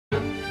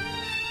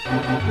Yo,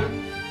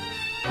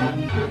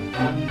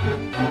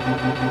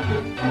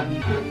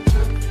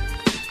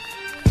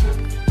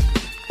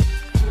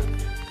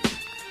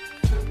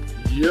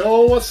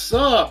 what's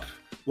up?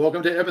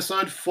 Welcome to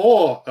episode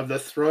 4 of the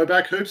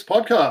Throwback Hoops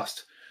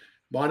podcast.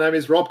 My name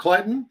is Rob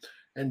Clayton,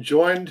 and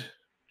joining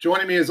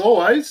me as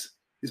always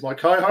is my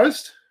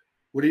co-host,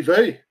 Woody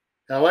V.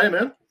 How are you,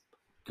 man?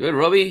 Good,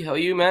 Robbie. How are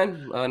you,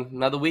 man?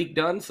 Another week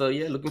done, so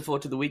yeah, looking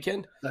forward to the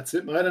weekend. That's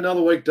it, mate.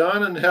 Another week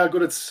done, and how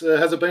good has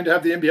it been to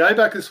have the NBA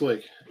back this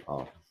week?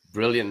 Oh,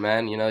 brilliant,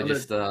 man. You know,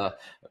 I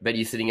bet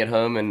you sitting at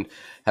home and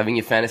having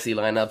your fantasy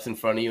lineups in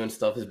front of you and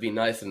stuff has been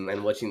nice,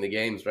 and watching the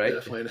games, right?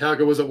 Definitely. And how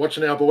good was it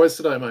watching our boys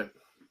today, mate?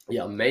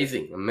 Yeah,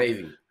 amazing.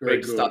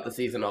 Great to start the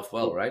season off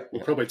well, right?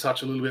 We'll probably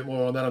touch a little bit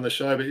more on that on the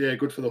show, but yeah,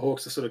 good for the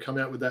Hawks to sort of come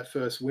out with that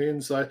first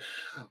win. So,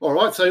 all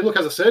right. So, look,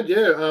 as I said,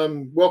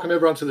 welcome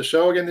everyone to the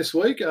show again this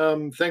week.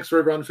 Thanks for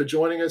everyone for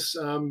joining us.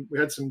 We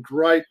had some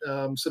great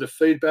sort of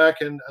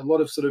feedback and a lot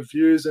of sort of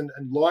views and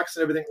likes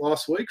and everything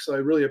last week. So, I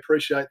really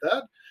appreciate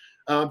that.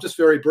 Just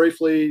very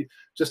briefly,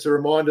 just to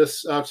remind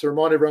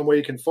everyone where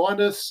you can find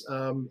us.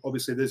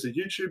 Obviously, there's a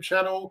YouTube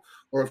channel,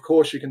 or of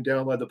course, you can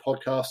download the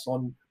podcast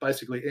on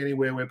basically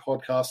anywhere where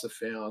podcasts are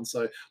found.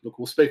 So, look,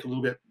 we'll speak a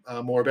little bit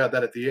more about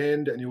that at the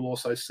end, and you'll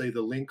also see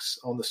the links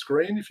on the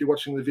screen if you're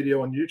watching the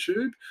video on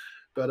YouTube.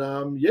 But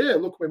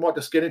look, we might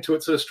just get into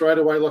it sort of straight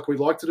away, like we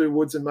like to do,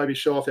 Woods, and maybe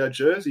show off our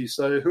jerseys.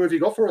 So, who have you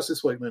got for us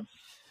this week, man?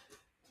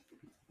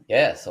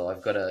 Yeah, so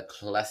I've got a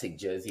classic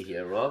jersey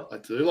here, Rob. I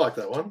do like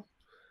that one.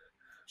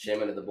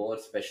 Chairman of the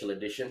board, special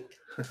edition.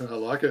 I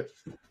like it.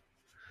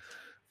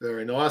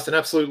 Very nice. An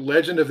absolute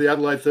legend of the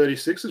Adelaide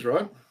 36ers,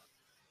 right?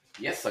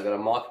 Yes, I got a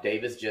Mark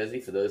Davis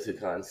jersey for those who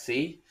can't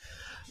see.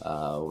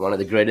 One of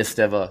the greatest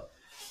ever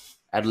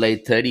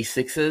Adelaide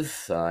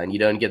 36ers. And you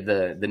don't get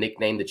the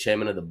nickname, the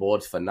chairman of the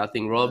boards, for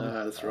nothing, Rob.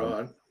 That's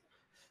right.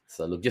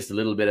 So look, just a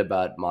little bit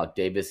about Mark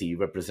Davis. He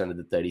represented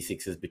the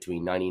 36ers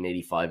between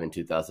 1985 and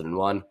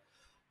 2001.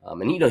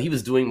 And, you know, he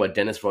was doing what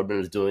Dennis Rodman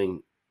was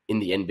doing in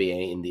the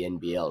NBA, in the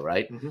NBL,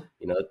 right? Mm-hmm.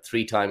 You know,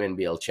 3-time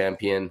NBL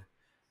champion,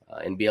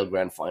 NBL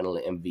Grand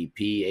Final MVP,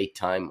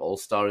 8-time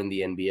All-Star in the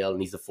NBL, and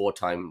he's a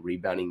 4-time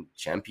rebounding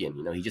champion.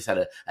 You know, he just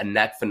had a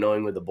knack for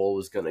knowing where the ball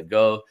was going to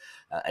go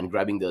and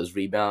grabbing those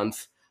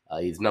rebounds.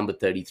 His number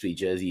 33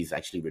 jersey is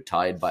actually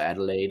retired by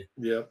Adelaide.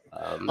 Yeah,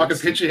 I can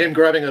picture him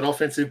grabbing an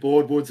offensive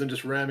board, Woods, and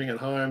just ramming it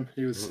home.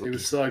 He was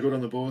so good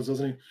on the boards,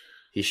 wasn't he?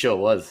 He sure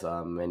was.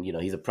 And, you know,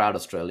 he's a proud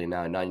Australian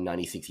now. In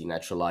 1996, he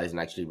naturalized and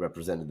actually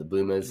represented the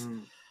Boomers.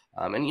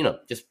 And, you know,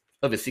 just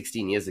over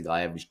 16 years ago,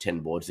 I averaged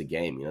 10 boards a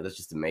game. You know, that's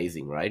just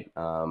amazing, right?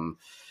 And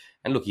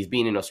look, he's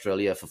been in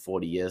Australia for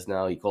 40 years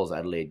now. He calls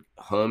Adelaide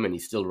home, and he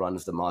still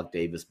runs the Mark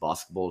Davis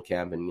basketball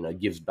camp and, you know,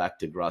 gives back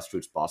to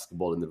grassroots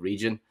basketball in the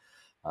region.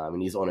 And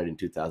he's honored in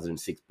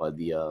 2006 by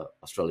the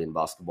Australian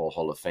Basketball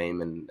Hall of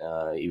Fame, and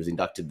he was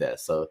inducted there.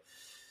 So,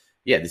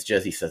 yeah, this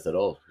jersey says it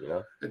all, you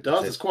know. It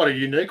does. It's quite a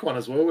unique one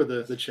as well with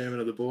the chairman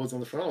of the boards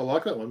on the front. I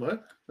like that one, mate.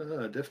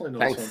 Definitely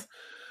nice. Thanks. One.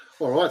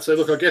 All right, so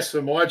look, I guess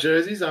for my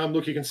jerseys,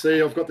 look, you can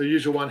see I've got the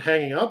usual one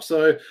hanging up.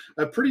 So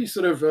a pretty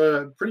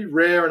pretty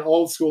rare and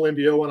old school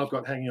NBL one I've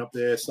got hanging up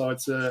there. So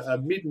it's a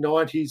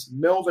mid-90s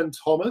Melvin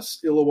Thomas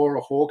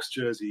Illawarra Hawks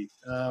jersey.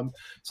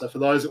 So for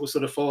those that were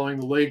sort of following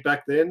the league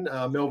back then,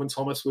 Melvin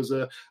Thomas was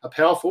a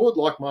power forward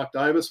like Mark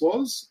Davis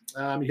was.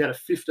 He had a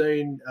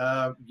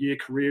 15-year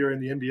career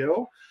in the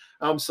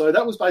NBL. So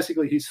that was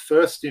basically his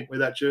first stint where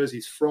that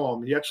jersey's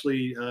from. He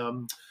actually...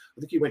 I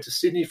think he went to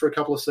Sydney for a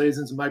couple of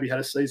seasons and maybe had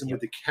a season with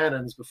the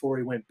Cannons before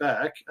he went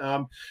back.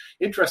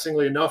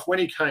 Interestingly enough, when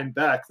he came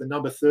back, the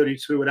number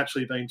 32 had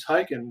actually been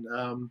taken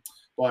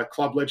by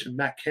club legend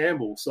Matt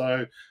Campbell.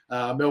 So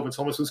Melvin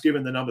Thomas was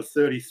given the number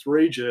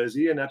 33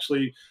 jersey, and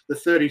actually the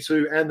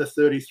 32 and the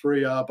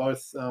 33 are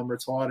both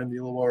retired in the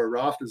Illawarra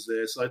rafters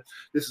there. So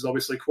this is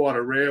obviously quite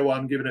a rare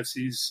one, given it's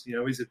his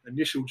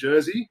initial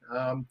jersey.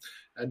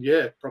 And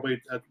yeah,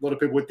 probably a lot of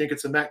people would think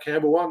it's a Matt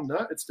Campbell one.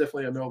 No, it's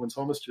definitely a Melvin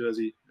Thomas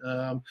jersey.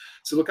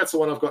 So look, that's the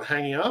one I've got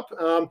hanging up.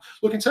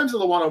 Look, in terms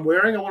of the one I'm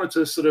wearing, I wanted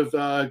to sort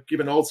of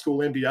give an old school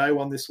NBA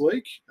one this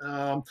week.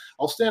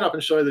 I'll stand up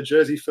and show the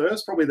jersey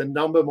first. Probably the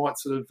number might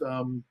sort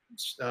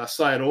of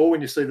say it all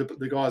when you see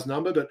the guy's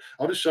number, but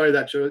I'll just show you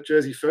that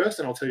jersey first,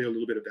 and I'll tell you a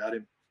little bit about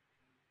him.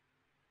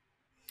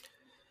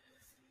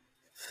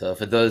 So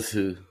for those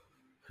who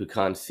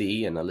can't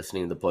see and are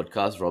listening to the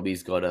podcast,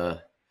 Robbie's got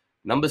a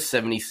number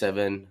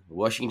 77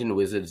 Washington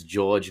Wizards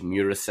George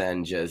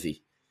Murasan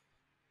jersey.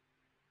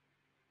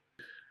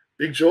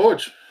 Big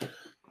George.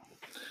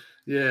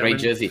 Yeah, great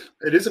jersey.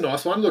 It is a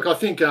nice one. Look, I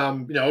think,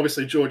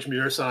 obviously George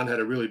Murasan had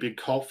a really big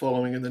cult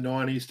following in the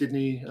 90s, didn't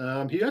he?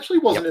 He actually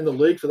wasn't in the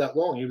league for that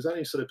long. He was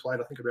only sort of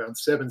played, I think, around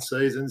 7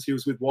 seasons. He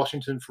was with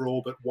Washington for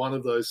all but one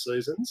of those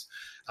seasons.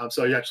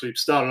 So he actually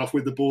started off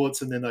with the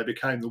Bullets, and then they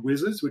became the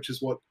Wizards, which is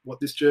what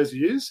this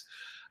jersey is.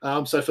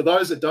 So for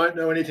those that don't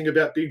know anything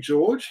about Big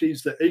George,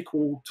 he's the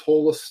equal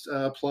tallest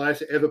player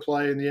to ever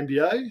play in the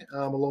NBA,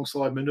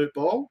 alongside Manute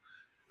Bol.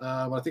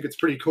 I think it's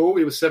pretty cool.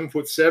 He was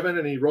 7'7",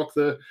 and he rocked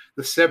the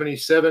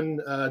 77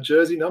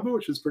 jersey number,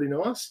 which was pretty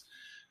nice.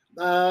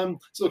 So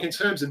look, in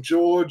terms of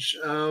George,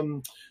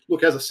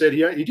 look, as I said,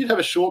 he did have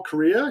a short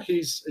career. He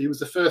was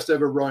the first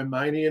ever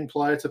Romanian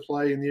player to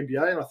play in the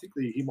NBA, and I think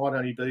he might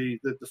only be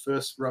the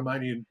first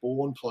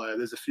Romanian-born player.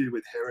 There's a few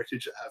with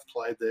heritage that have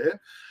played there.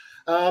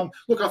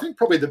 Look, I think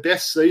probably the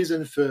best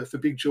season for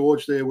Big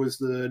George there was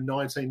the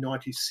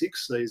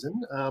 1996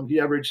 season. He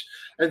averaged,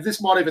 and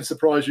this might even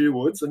surprise you,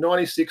 Woods, the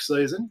 96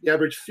 season, he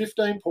averaged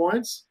 15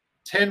 points,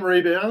 10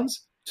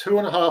 rebounds,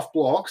 2.5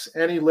 blocks,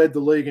 and he led the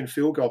league in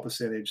field goal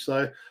percentage.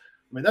 So,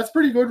 I mean, that's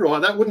pretty good,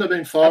 right? That wouldn't have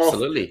been far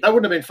Absolutely. off. That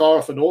wouldn't have been far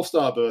off an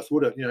All-Star berth,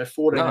 would it?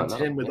 14 and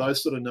 10 with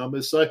those sort of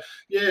numbers. So,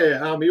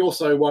 yeah, he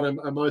also won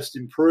a Most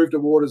Improved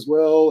award as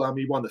well.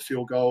 He won the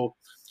field goal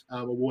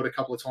award a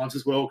couple of times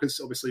as well, because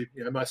obviously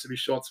most of his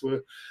shots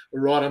were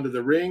right under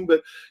the ring.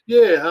 But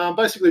yeah,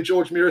 basically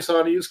George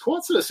Murasani, he was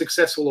quite sort of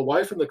successful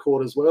away from the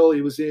court as well.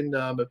 He was in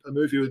a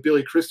movie with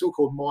Billy Crystal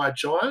called My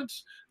Giant,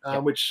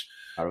 which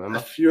I remember.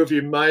 A few of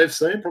you may have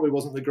seen. Probably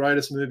wasn't the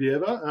greatest movie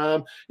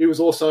ever. He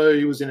was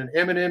in an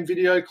Eminem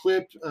video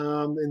clip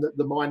in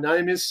the My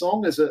Name Is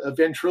song as a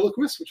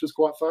ventriloquist, which was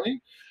quite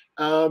funny.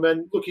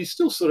 And look, he's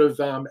still sort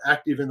of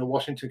active in the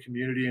Washington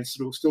community and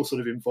still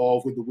sort of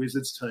involved with the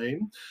Wizards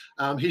team.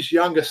 His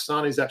youngest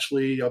son is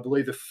actually, I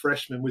believe, a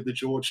freshman with the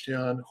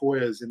Georgetown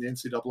Hoyas in the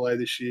NCAA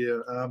this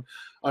year.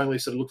 Only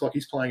sort of looked like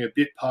he's playing a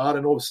bit part.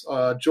 And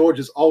also,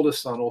 George's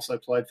oldest son also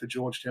played for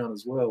Georgetown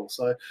as well.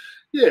 So,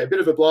 yeah, a bit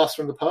of a blast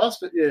from the past,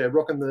 but yeah,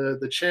 rocking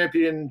the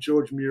champion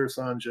George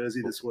Murasan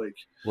jersey this week.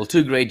 Well,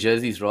 two great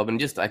jerseys, Rob. And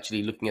just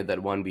actually looking at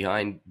that one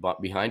behind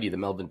you, the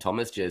Melvin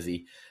Thomas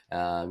jersey,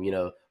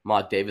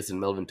 Mark Davis and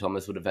Melvin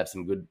Thomas would have had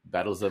some good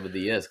battles over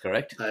the years,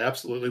 correct? They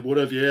absolutely would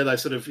have, yeah. They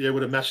sort of,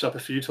 would have matched up a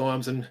few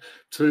times, and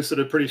two sort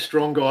of pretty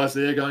strong guys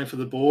there going for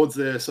the boards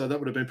there. So that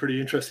would have been pretty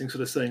interesting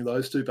sort of seeing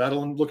those two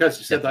battle. And look, as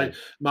you said,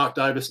 Mark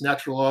Davis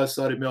naturalised,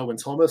 so did Melvin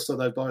Thomas. So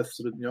they both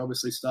sort of,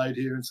 obviously stayed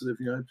here and sort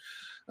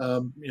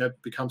of,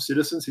 become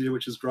citizens here,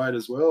 which is great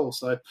as well.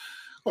 So,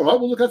 all right,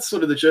 well, look, that's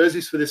sort of the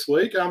jerseys for this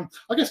week. I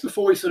guess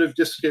before we sort of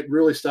just get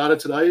really started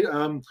today,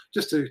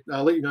 just to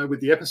let you know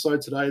with the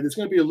episode today, there's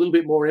going to be a little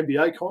bit more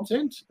NBA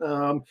content.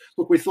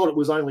 Look, we thought it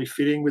was only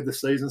fitting with the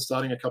season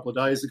starting a couple of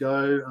days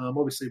ago.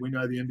 Obviously, we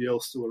know the NBL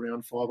is still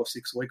around 5 or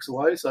 6 weeks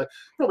away. So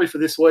probably for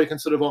this week and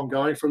sort of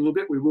ongoing for a little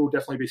bit, we will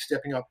definitely be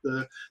stepping up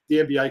the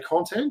NBA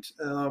content.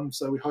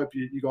 So we hope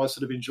you guys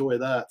sort of enjoy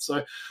that.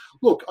 So,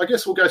 look, I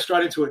guess we'll go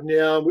straight into it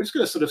now. We're just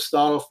going to sort of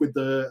start off with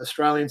the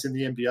Australians in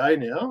the NBA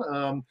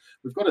now.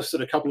 We've got a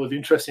sort of couple of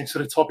interesting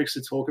sort of topics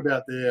to talk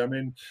about there. I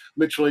mean,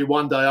 literally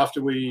one day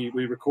after we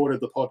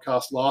recorded the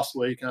podcast last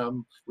week,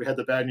 we had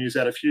the bad news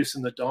out of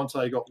Houston that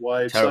Dante got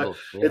waived. Terrible.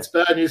 So It's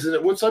bad news, isn't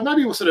it, Wood? So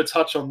maybe we'll sort of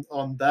touch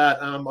on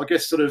that. I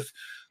guess sort of,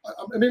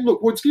 I mean,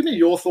 look, Woods, give me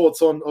your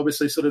thoughts on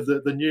obviously sort of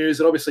the news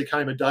that obviously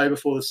came a day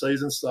before the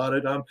season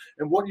started,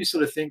 and what you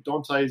sort of think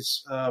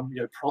Dante's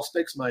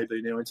prospects may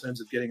be now in terms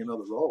of getting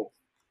another role.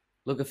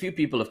 Look, a few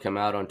people have come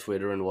out on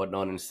Twitter and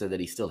whatnot and said that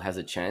he still has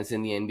a chance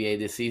in the NBA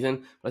this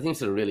season. But I think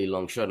it's a really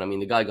long shot. I mean,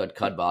 the guy got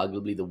cut by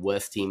arguably the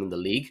worst team in the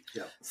league.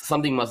 Yeah.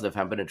 Something must have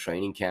happened at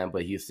training camp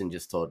where Houston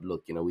just thought,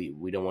 look,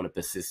 we don't want to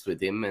persist with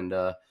him. And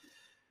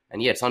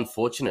yeah, it's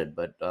unfortunate.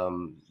 But,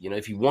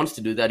 if he wants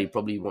to do that, he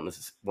probably want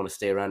to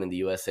stay around in the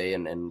USA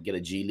and get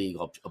a G League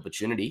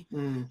opportunity.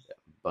 Mm.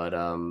 But,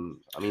 I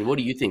mean, what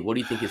do you think? What do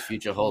you think his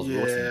future holds?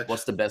 Yeah.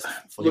 What's the best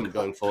for him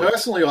going forward?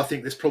 Personally, I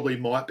think this probably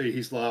might be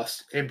his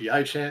last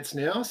NBA chance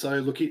now. So,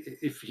 look,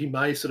 if he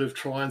may sort of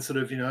try and sort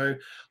of,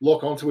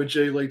 lock onto a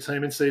G League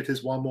team and see if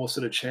there's one more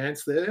sort of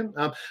chance there.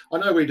 I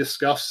know we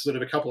discussed sort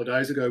of a couple of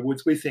days ago,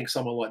 Woods, we think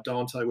someone like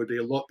Dante would be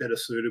a lot better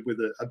suited with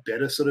a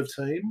better sort of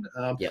team.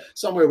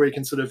 Somewhere where he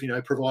can sort of,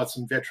 provide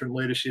some veteran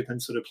leadership and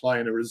sort of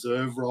play in a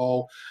reserve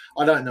role.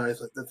 I don't know if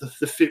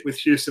the fit with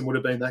Houston would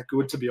have been that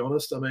good, to be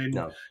honest. I mean,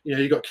 no.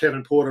 You got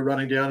Kevin Porter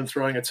running down and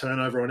throwing a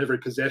turnover on every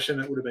possession.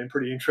 It would have been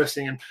pretty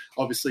interesting. And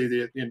obviously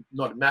they're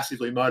not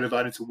massively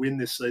motivated to win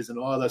this season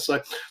either.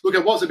 So, look,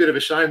 it was a bit of a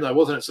shame, though,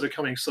 wasn't it, sort of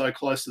coming so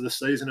close to the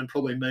season and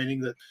probably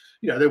meaning that,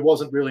 there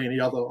wasn't really any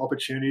other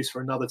opportunities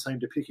for another team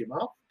to pick him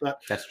up.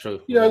 But that's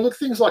true. Look,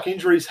 things like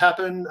injuries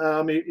happen.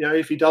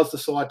 If he does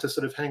decide to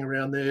sort of hang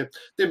around there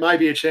may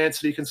be a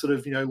chance that he can sort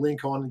of,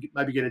 link on and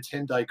maybe get a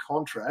 10-day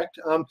contract.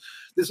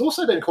 There's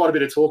also been quite a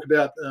bit of talk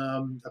about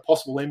a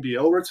possible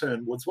NBL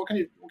return, Woods. What can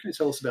you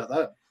tell us about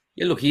that?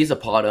 Yeah, look, he's a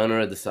part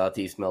owner of the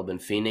Southeast Melbourne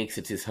Phoenix.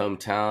 It's his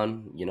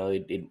hometown.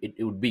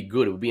 It would be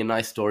good. It would be a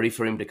nice story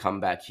for him to come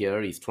back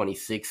here. He's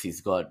 26. He's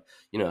got,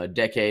 a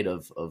decade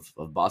of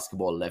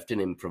basketball left in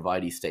him,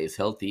 provided he stays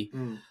healthy.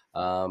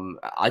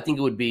 I think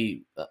it would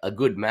be a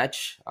good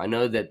match. I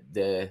know that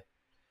they're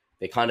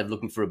kind of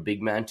looking for a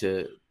big man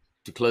to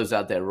close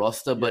out their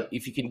roster, but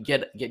if you can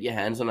get your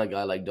hands on a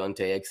guy like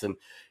Dante Exum,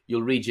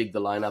 you'll rejig the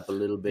lineup a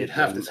little bit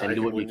and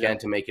do what you can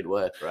to make it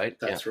work, right?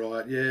 That's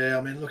right. Yeah,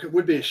 I mean, look, it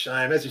would be a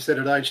shame. As you said,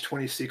 at age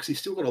 26, he's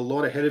still got a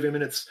lot ahead of him,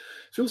 and it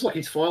feels like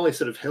he's finally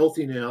sort of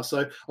healthy now.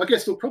 So I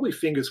guess, look, probably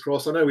fingers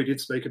crossed. I know we did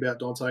speak about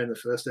Dante in the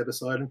first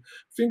episode, and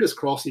fingers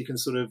crossed he can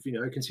sort of,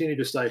 continue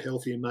to stay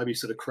healthy and maybe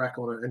sort of crack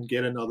on it and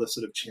get another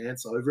sort of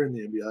chance over in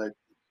the NBA.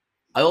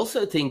 I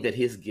also think that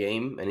his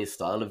game and his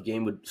style of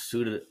game would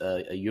suit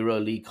a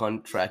EuroLeague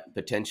contract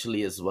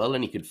potentially as well,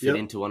 and he could fit Yep.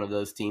 into one of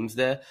those teams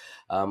there.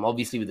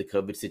 Obviously, with the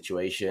COVID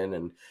situation,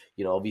 and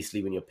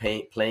obviously when you're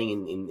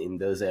playing in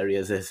those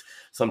areas, there's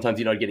sometimes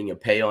you're not getting your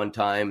pay on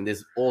time.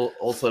 There's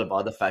all sort of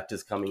other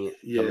factors coming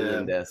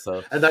in there.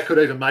 So, and that could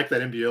even make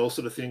that NBL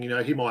sort of thing.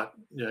 He might,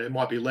 it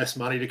might be less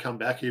money to come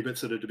back here, but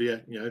sort of to be,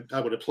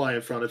 able to play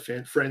in front of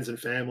friends and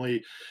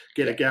family,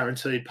 get a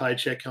guaranteed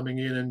paycheck coming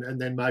in,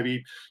 and then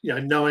maybe,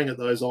 knowing that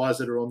those eyes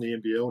that are on the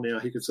NBL now,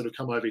 he could sort of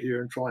come over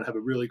here and try and have a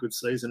really good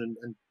season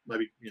and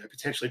maybe,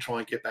 potentially try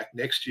and get back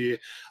next year.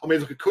 I mean,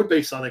 look, it could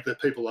be something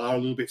that people are a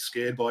little bit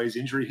scared by his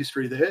injury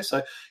history there.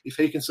 So if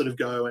he can sort of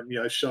go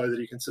and, show that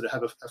he can sort of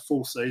have a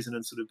full season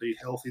and sort of be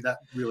healthy, that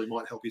really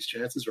might help his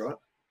chances, right?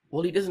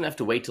 Well, he doesn't have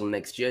to wait till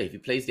next year. If he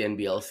plays the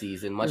NBL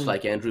season, much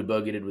like Andrew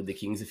Berger did with the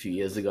Kings a few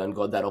years ago and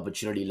got that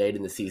opportunity late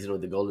in the season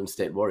with the Golden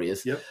State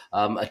Warriors,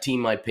 a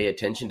team might pay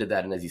attention to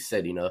that. And as you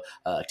said,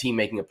 a team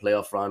making a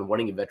playoff run,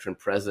 wanting a veteran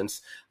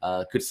presence,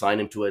 could sign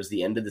him towards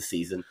the end of the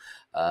season.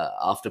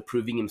 After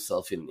proving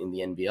himself in the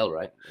NBL,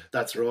 right?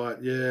 That's right,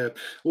 yeah.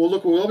 Well,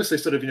 look, we're obviously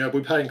sort of,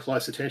 we're paying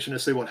close attention to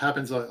see what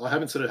happens. I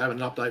haven't sort of had an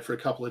update for a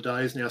couple of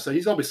days now, so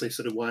he's obviously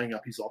sort of weighing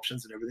up his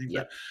options and everything.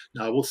 Yeah. But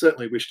no, we'll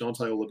certainly wish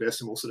Dante all the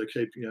best, and we'll sort of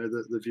keep,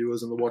 the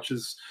viewers and the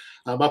watchers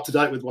up to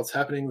date with what's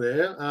happening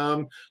there.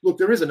 Look,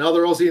 there is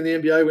another Aussie in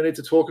the NBA we need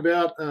to talk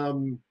about.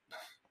 I'm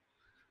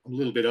a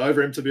little bit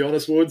over him, to be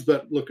honest, Woods,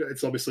 but look,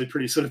 it's obviously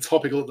pretty sort of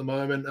topical at the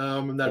moment,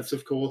 and that's,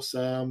 of course,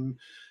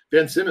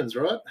 Ben Simmons,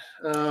 right?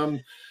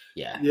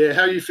 Yeah.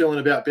 How are you feeling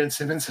about Ben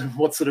Simmons and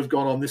what's sort of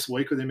gone on this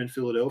week with him in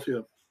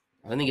Philadelphia?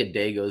 I think a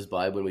day goes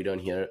by when we don't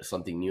hear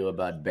something new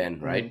about Ben,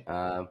 right?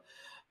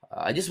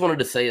 I just wanted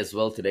to say as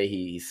well today,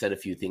 he said a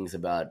few things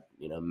about,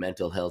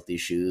 mental health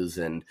issues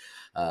and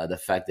the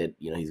fact that,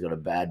 he's got a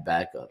bad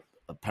back,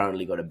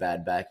 apparently got a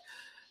bad back.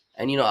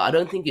 And, I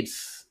don't think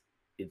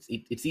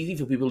it's easy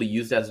for people to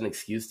use that as an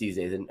excuse these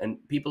days.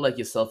 And people like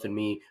yourself and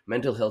me,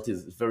 mental health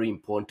is very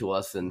important to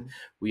us, and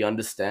we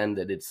understand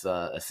that it's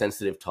a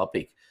sensitive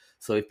topic.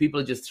 So if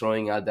people are just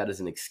throwing out that as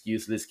an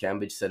excuse, Liz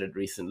Cambridge said it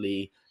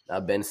recently,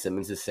 Ben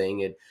Simmons is saying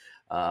it.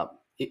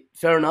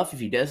 Fair enough if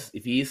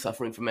he is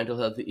suffering from mental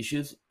health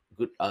issues.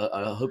 Good.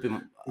 I hope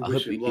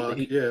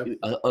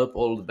I hope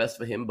all the best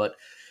for him. But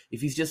if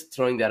he's just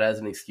throwing that as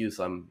an excuse,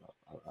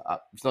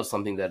 it's not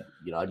something that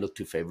I'd look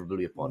too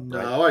favorably upon. No,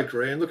 right? I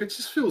agree. And look, it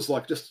just feels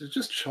like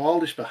just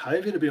childish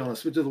behaviour, to be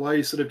honest, with the way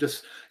he sort of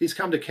he's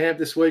come to camp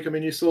this week. I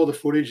mean, you saw the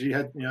footage. He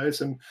had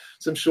some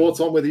shorts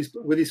on with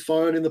his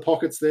phone in the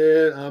pockets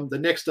there. The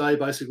next day,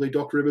 basically,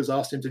 Doc Rivers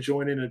asked him to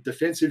join in a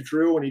defensive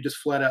drill, and he just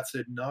flat out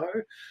said no.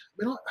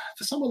 I mean,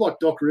 for someone like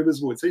Doc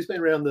Rivers, Woods, he's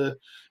been around the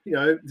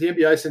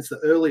NBA since the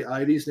early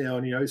 '80s now,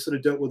 and he's sort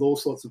of dealt with all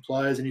sorts of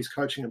players in his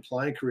coaching and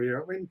playing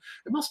career. I mean,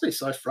 it must be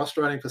so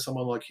frustrating for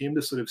someone like him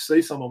to sort of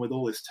see someone with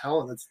all this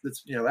talent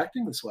that's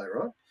acting this way,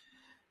 right?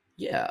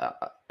 Yeah,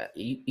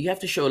 you have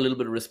to show a little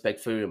bit of respect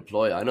for your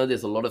employer. I know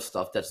there's a lot of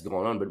stuff that's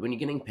going on, but when you're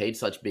getting paid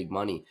such big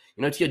money,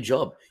 it's your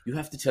job. You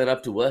have to turn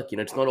up to work.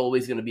 It's not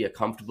always going to be a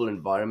comfortable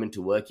environment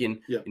to work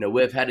in. Yeah.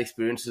 We've had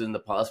experiences in the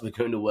past where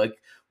going to work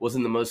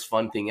wasn't the most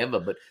fun thing ever,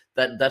 but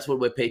that's what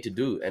we're paid to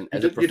do. And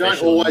as a professional, you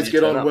don't always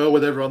get on well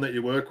with everyone that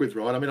you work with,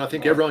 right? I mean, I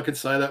think everyone can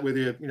say that with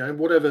you,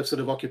 whatever sort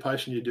of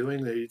occupation you're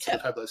doing there, you sort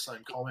of have those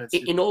same comments.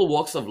 In all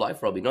walks of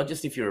life, Robbie, not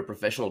just if you're a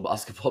professional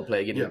basketball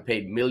player getting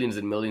paid millions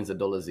and millions of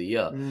dollars a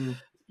year.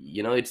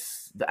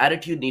 It's the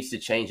attitude needs to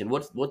change, and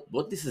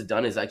what this has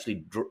done is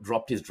actually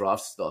dropped his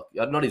draft stock,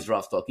 not his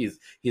draft stock,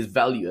 his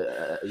value,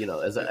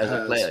 as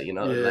a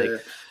player,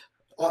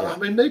 I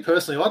mean, me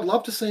personally, I'd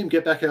love to see him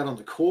get back out on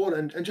the court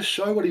and just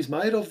show what he's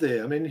made of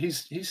there. I mean,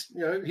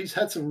 he's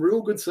had some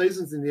real good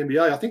seasons in the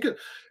NBA. I think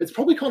it's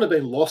probably kind of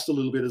been lost a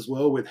little bit as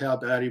well with how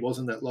bad he was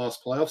in that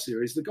last playoff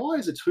series. The guy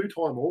is a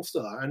two-time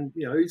All-Star, and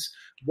he's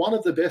one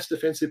of the best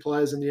defensive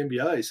players in the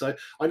NBA. So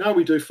I know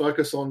we do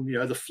focus on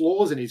the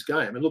flaws in his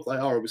game, and look, they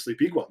are obviously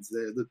big ones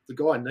there. The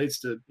guy needs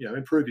to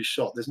improve his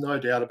shot. There's no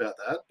doubt about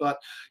that. But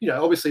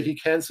obviously he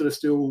can sort of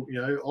still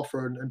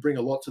offer and bring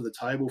a lot to the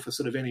table for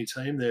sort of any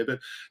team there. But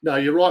no,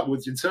 you're right,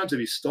 Woods, in terms of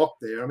his stock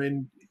there. I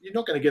mean, you're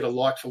not going to get a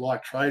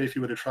like-for-like trade if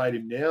you were to trade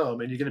him now. I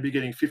mean, you're going to be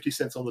getting 50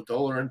 cents on the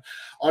dollar, and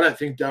I don't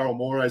think Daryl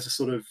Morey is a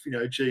sort of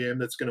GM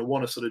that's going to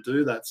want to sort of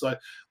do that. So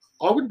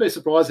I wouldn't be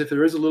surprised if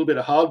there is a little bit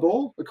of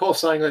hardball. Of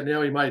course, saying that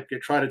now he may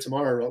get traded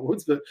tomorrow, right,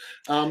 Woods? But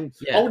I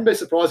wouldn't be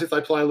surprised if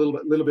they play a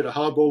little bit of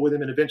hardball with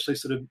him and eventually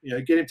sort of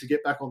get him to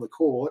get back on the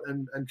court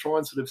and try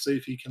and sort of see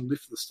if he can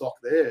lift the stock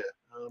there.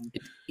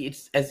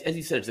 It's as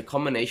you said, it's a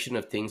combination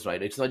of things,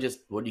 right? It's not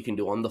just what you can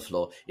do on the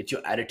floor; it's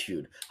your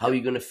attitude. How are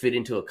you going to fit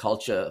into a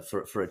culture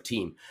for a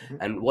team? Mm-hmm.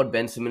 And what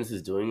Ben Simmons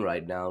is doing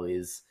right now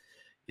is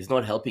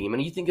not helping him.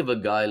 And you think of a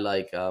guy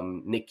like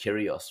Nick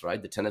Kyrgios,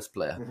 right, the tennis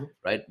player,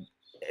 right?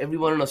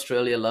 Everyone in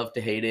Australia loved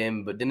to hate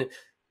him, but then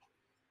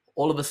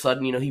all of a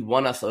sudden, he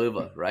won us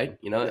over, right?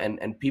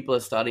 And people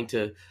are starting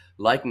to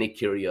like Nick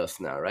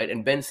Kyrgios now, right?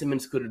 And Ben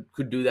Simmons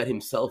could do that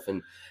himself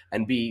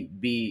and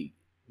be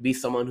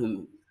someone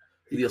who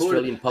the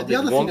Australian public the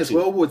other want thing as to.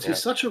 well, Woods,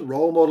 he's such a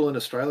role model in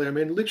Australia. I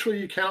mean, literally,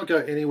 you can't go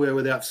anywhere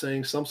without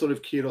seeing some sort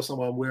of kid or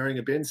someone wearing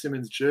a Ben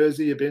Simmons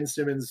jersey, a Ben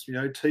Simmons,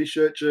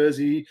 T-shirt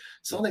jersey,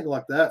 something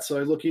like that.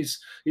 So, look, he's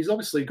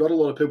obviously got a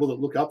lot of people that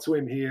look up to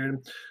him here.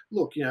 And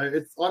look,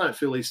 I don't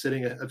feel he's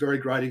setting a very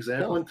great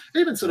example. And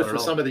even sort of for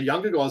some of the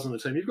younger guys on the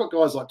team, you've got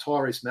guys like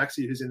Tyrese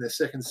Maxey, who's in their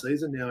second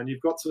season now, and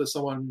you've got sort of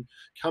someone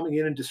coming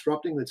in and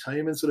disrupting the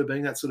team and sort of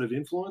being that sort of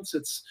influence.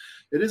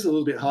 It is a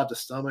little bit hard to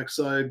stomach.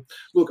 So,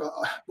 look,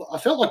 I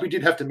felt like we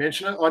did have to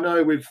mention it. I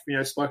know we've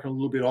spoken a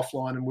little bit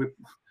offline,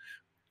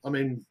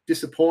 and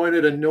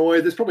disappointed,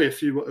 annoyed. There's probably a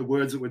few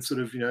words that would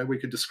sort of, we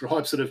could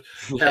describe sort of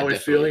how we're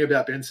feeling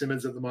about Ben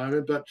Simmons at the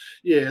moment. But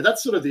yeah,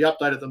 that's sort of the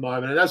update at the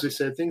moment. And as we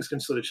said, things can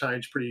sort of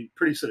change pretty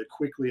sort of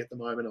quickly at the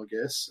moment, I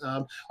guess.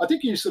 I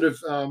think you sort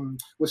of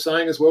were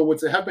saying as well,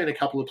 Woods, there have been a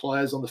couple of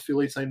players on the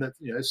Philly team that,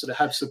 sort of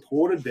have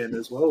supported Ben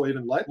as well,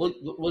 even lately.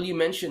 Well, you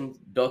mentioned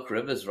Doc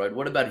Rivers, right?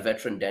 What about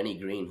veteran Danny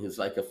Green, who's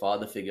like a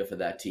father figure for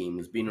that team,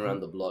 who's been around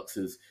the blocks,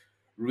 who's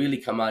really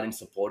come out in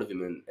support of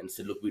him and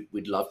said, look,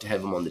 we'd love to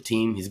have him on the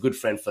team. He's a good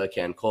friend for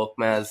Furkan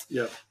Korkmaz.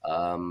 Yeah.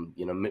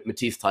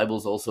 Matisse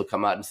Tybals also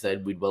come out and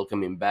said we'd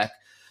welcome him back.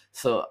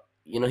 So,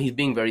 he's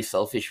being very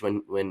selfish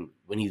when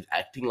he's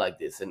acting like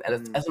this. And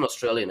as an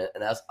Australian,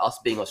 and as us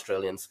being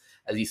Australians,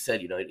 as you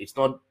said, it's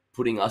not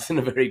putting us in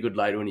a very good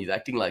light when he's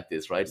acting like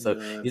this, right? So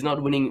he's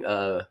not winning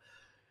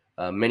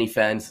many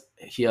fans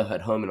here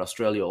at home in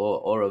Australia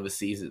or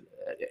overseas,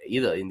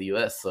 either in the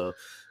US. So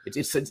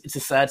it's a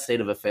sad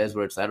state of affairs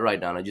where it's at right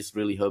now. And I just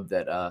really hope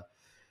that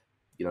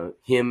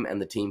him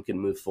and the team can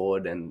move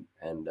forward and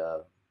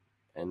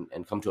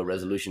come to a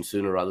resolution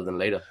sooner rather than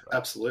later.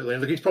 Absolutely.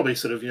 And look, he's probably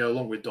sort of,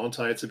 along with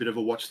Dante, it's a bit of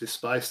a watch this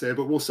space there,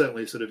 but we'll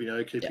certainly sort of,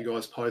 keep you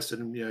guys posted.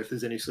 And, if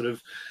there's any sort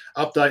of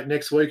update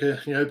next week,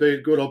 be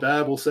it good or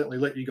bad, we'll certainly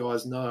let you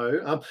guys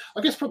know.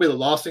 I guess probably the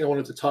last thing I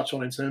wanted to touch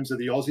on in terms of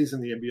the Aussies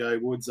in the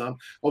NBA, Woods,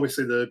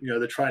 obviously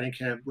the training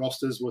camp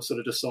rosters were sort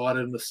of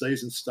decided and the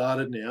season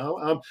started now.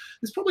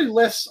 There's probably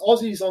less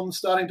Aussies on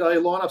starting day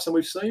lineups than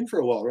we've seen for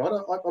a while, right?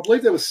 I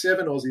believe there were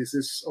 7 Aussies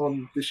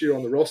this year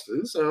on the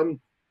rosters.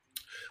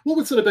 What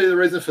would sort of be the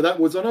reason for that,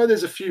 Woods? I know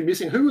there's a few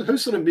missing.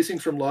 Who's sort of missing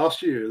from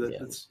last year?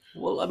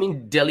 Well,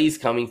 Delhi's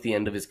coming to the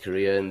end of his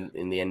career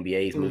in the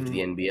NBA. He's moved to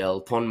the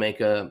NBL.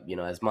 Thonmaker,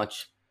 as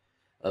much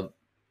of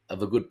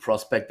a good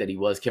prospect that he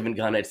was, Kevin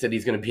Garnett said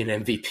he's going to be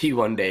an MVP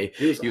one day.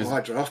 He was a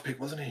high draft pick,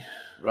 wasn't he?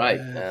 Right.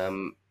 Yeah.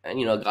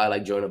 And, a guy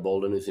like Jonah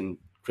Bolden who's in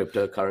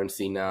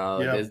cryptocurrency now.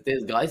 Yeah.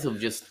 There's guys who've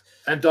just...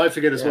 And don't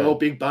forget as well,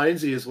 Big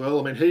Bainesy as well.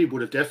 I mean, he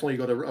would have definitely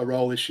got a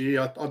role this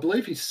year. I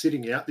believe he's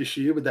sitting out this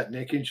year with that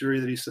neck injury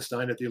that he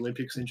sustained at the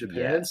Olympics in Japan.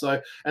 Yeah.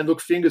 So, and look,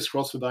 fingers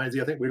crossed for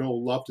Bainesy. I think we'd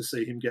all love to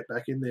see him get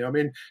back in there. I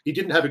mean, he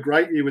didn't have a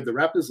great year with the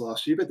Raptors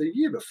last year, but the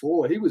year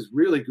before he was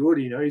really good.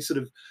 He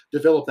sort of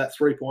developed that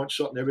 3-point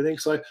shot and everything.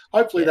 So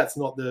hopefully that's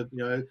not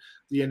the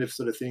end of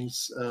sort of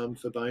things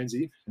for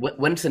Bainesy.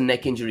 When it's a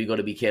neck injury, you got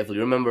to be careful.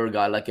 You remember a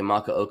guy like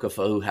Emeka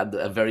Okafor who had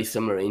a very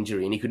similar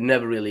injury and he could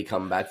never really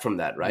come back from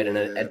that, right? Yeah.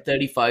 And at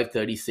 35,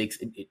 36,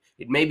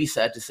 it may be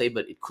sad to say,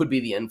 but it could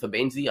be the end for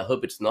Bainesy. I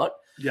hope it's not.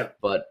 Yeah.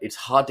 But it's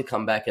hard to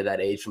come back at that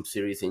age from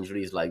serious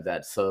injuries like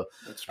that. So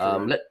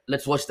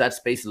let's watch that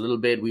space a little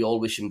bit. We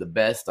all wish him the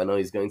best. I know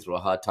he's going through a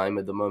hard time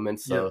at the moment.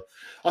 So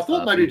I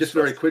thought maybe just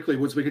very quickly,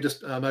 Woods, we could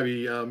just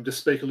maybe just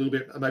speak a little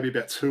bit maybe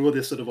about 2 of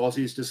the sort of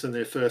Aussies just in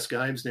their first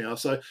games now.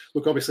 So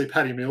look, obviously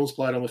Patty Mills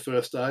played on the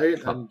first day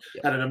and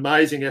had an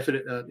amazing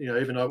effort,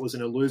 even though it was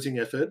in a losing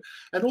effort.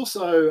 And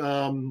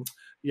also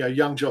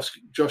young Josh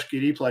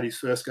Giddey played his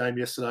first game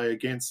yesterday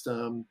against,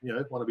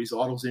 one of his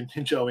idols in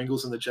Joe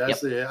Ingles and the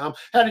Jazz there.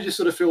 How did you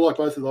sort of feel like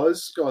both of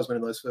those guys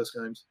went in those first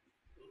games?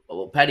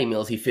 Well, Patty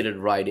Mills, he fitted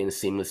right in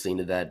seamlessly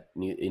into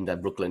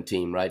that Brooklyn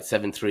team, right?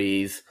 7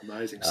 threes.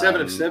 Amazing.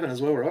 7 of 7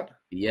 as well, right?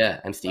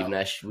 Yeah, and Steve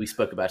Nash. We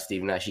spoke about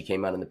Steve Nash. He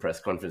came out in the press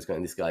conference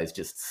going, this guy is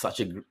just such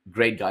a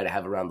great guy to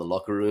have around the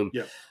locker room.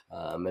 Yeah.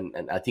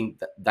 And I think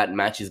that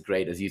match is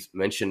great. As you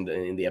mentioned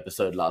in the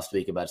episode last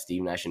week about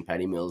Steve Nash and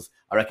Patty Mills,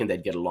 I reckon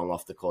they'd get along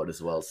off the court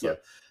as well. So,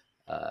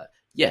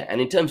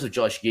 and in terms of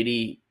Josh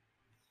Giddey,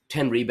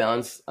 10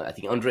 rebounds. I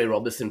think Andre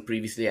Robertson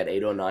previously had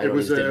 8 or 9. It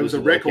was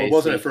a record, OKC.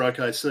 Wasn't it, for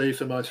OKC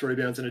for most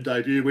rebounds in a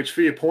debut, which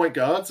for your point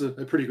guards, a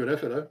pretty good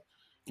effort, eh?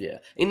 Yeah.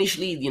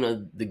 Initially,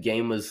 the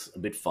game was a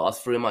bit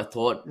fast for him, I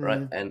thought,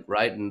 right?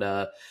 And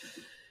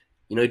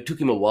it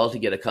took him a while to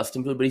get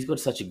accustomed to it, but he's got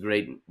such a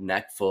great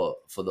knack for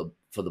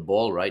the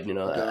ball, right?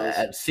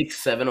 At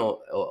 6'7"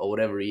 or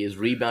whatever he is,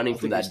 rebounding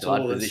from that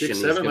guard position.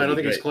 6'7", mate. I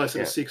think he's closer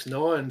to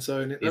 6'9".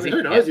 So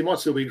who knows? He might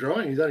still be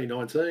growing. He's only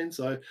 19.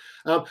 So,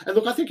 and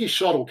look, I think his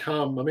shot will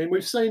come. I mean,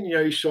 we've seen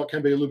his shot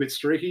can be a little bit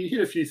streaky. He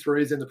hit a few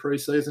threes in the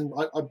preseason.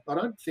 I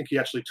don't think he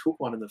actually took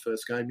one in the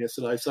first game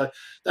yesterday. So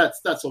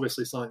that's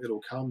obviously something that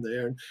will come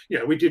there. And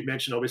we did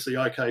mention obviously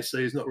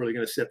OKC is not really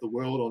going to set the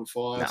world on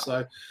fire. No.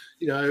 So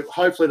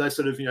hopefully they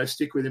sort of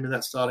stick with him in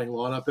that starting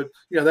lineup. But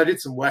they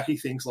did some wacky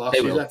things last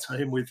year. That team.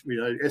 him with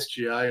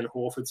SGA and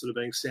Horford sort of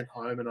being sent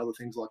home and other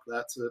things like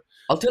that. So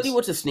I'll tell you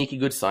what's a sneaky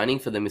good signing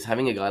for them is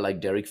having a guy like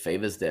Derek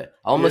Favors there.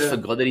 I almost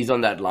forgot that he's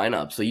on that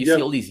lineup. So you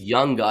see all these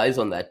young guys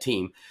on that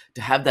team,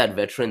 to have that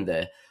veteran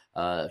there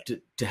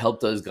to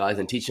help those guys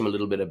and teach them a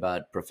little bit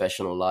about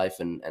professional life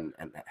and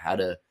how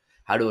to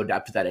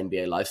adapt to that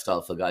NBA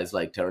lifestyle for guys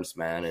like Terrence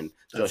Mann and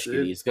Josh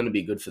Giddey. It's going to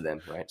be good for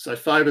them, right? So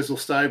Favors will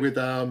stay with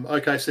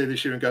OKC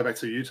this year and go back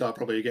to Utah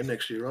probably again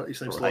next year, right? He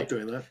seems to like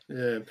doing that.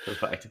 Yeah.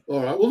 Right.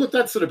 All right. Well, look,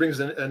 that sort of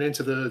brings an end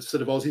to the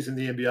sort of Aussies in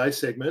the NBA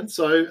segment.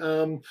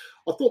 So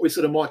I thought we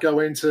sort of might go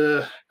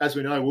into, as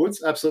we know,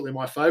 Woods, absolutely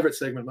my favourite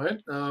segment, mate,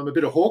 a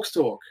bit of Hawks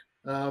talk.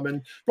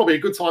 And probably a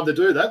good time to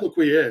do that. Look,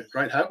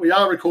 great hat. We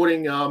are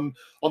recording on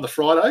the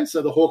Friday,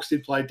 so the Hawks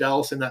did play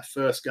Dallas in that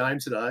first game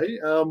today.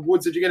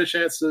 Woods, did you get a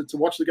chance to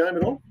watch the game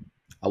at all?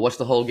 I watched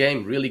the whole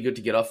game. Really good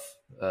to get off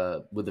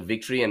with the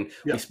victory. And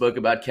we spoke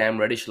about Cam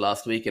Reddish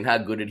last week and how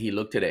good did he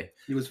look today.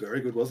 He was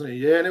very good, wasn't he?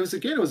 Yeah, and it was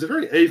a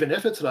very even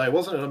effort today,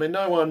 wasn't it? I mean,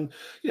 no one,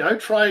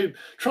 Trey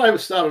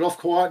was started off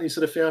quiet and he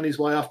sort of found his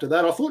way after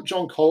that. I thought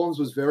John Collins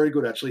was very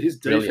good, actually. His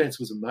defense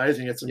was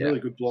amazing. Had some really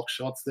good block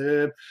shots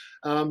there.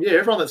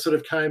 Everyone that sort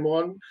of came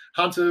on.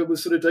 Hunter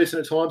was sort of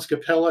decent at times.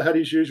 Capella had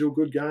his usual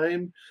good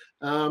game.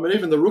 And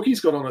even the rookies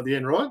got on at the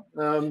end, right?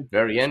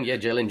 Very end,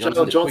 Jalen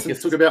Johnson. Jalen Johnson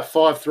took about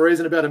 5 threes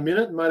in about a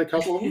minute and made a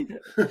couple of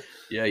them.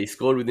 Yeah, he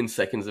scored within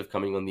seconds of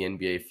coming on the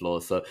NBA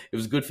floor. So it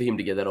was good for him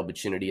to get that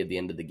opportunity at the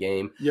end of the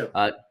game.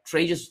 Yeah.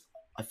 Trey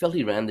I felt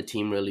he ran the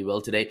team really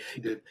well today.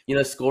 He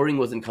did. Scoring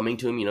wasn't coming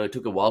to him. It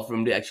took a while for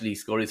him to actually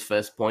score his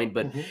first point,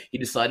 but he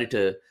decided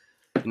to,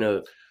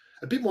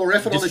 a bit more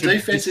effort on the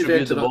defensive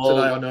end today,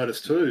 I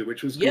noticed too,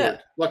 which was good. Yeah.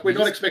 Like we're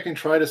not expecting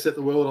Trey to set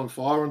the world on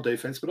fire on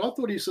defense, but I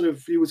thought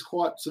he was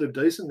quite sort of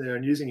decent there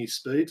and using his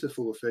speed to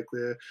full effect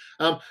there.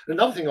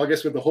 Another thing, I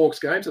guess, with the Hawks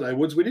game today,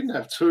 Woods, we didn't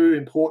have 2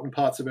 important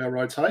parts of our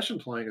rotation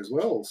playing as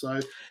well. So,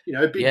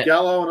 Big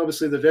Gallo and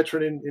obviously the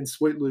veteran in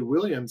Sweet Lou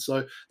Williams.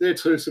 So they're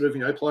 2 sort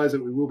of, players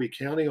that we will be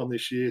counting on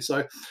this year.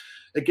 So,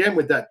 again,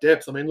 with that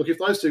depth, I mean, look, if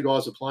those 2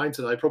 guys were playing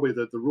today, probably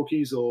the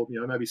rookies or,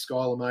 maybe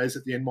Skylar Mays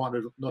at the end might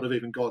not have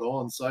even got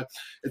on. So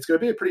it's going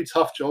to be a pretty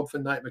tough job for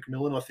Nate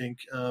McMillan, I think,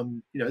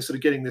 sort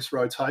of getting this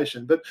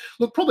rotation. But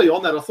look, probably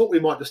on that, I thought we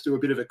might just do a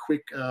bit of a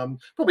quick,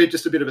 probably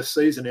just a bit of a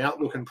season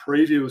outlook and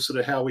preview of sort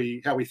of how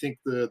we think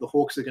the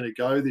Hawks are going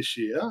to go this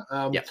year.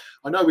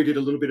 I know we did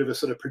a little bit of a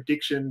sort of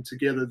prediction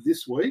together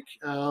this week.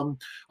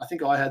 I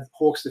think I had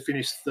Hawks to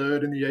finish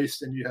 3rd in the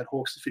East and you had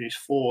Hawks to finish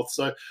 4th.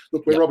 So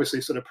look, we're obviously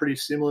sort of pretty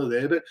similar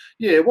there. But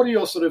what are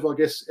your sort of, I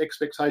guess,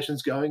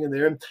 expectations going in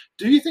there? And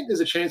do you think there's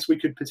a chance we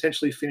could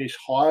potentially finish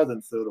higher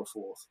than 3rd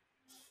or 4th?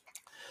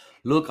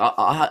 Look,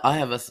 I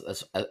have us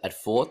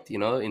at 4th,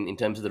 in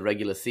terms of the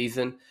regular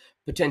season.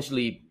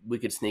 Potentially we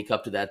could sneak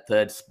up to that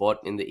 3rd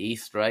spot in the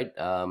East, right?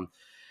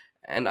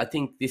 And I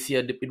think this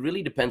year it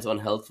really depends on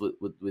health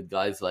with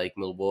guys like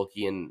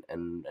Milwaukee and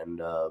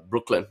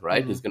Brooklyn,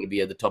 right? Who's going to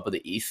be at the top of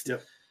the East.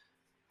 Yep.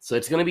 So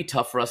it's going to be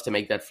tough for us to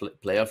make that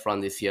playoff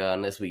run this year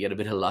unless we get a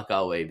bit of luck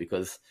our way,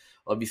 because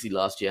obviously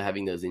last year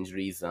having those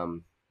injuries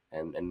and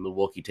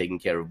Milwaukee taking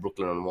care of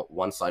Brooklyn on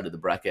one side of the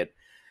bracket,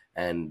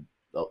 and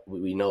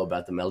we know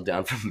about the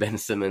meltdown from Ben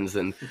Simmons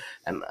and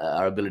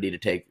our ability to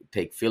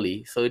take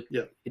Philly. So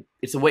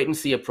it's a wait and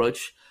see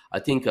approach. I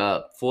think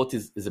 4th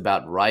is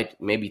about right,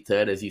 maybe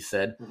 3rd, as you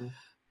said.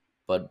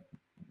 But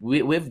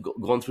we've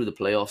gone through the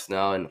playoffs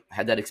now and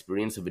had that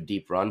experience of a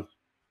deep run.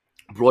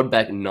 Brought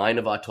back 9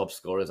 of our top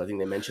scorers. I think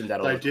they mentioned that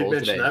on the call today. They did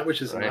mention that,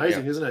 which is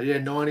amazing, isn't it? Yeah,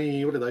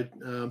 90. What did they?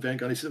 Van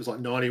Gundy said it was like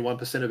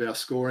 91% of our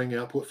scoring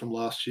output from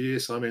last year.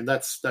 So I mean,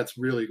 that's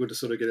really good to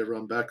sort of get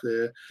everyone back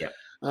there. Yeah.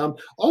 I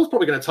was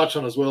probably going to touch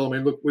on as well. I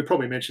mean, look, we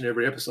probably mention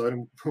every episode,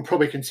 and we'll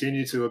probably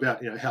continue to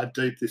about how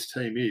deep this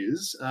team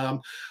is. I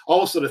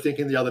was sort of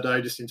thinking the other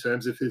day, just in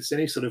terms of if there's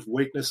any sort of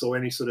weakness or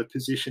any sort of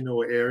position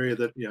or area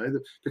that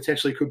that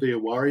potentially could be a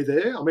worry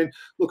there. I mean,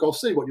 look, I'll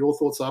see what your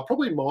thoughts are.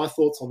 Probably my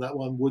thoughts on that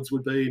one, Woods,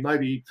 would be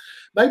maybe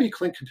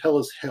Clint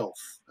Capella's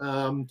health.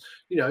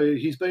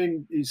 He's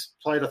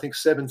played I think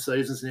 7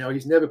 seasons now.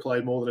 He's never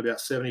played more than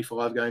about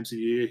 75 games a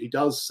year. He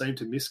does seem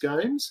to miss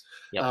games.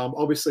 Yep.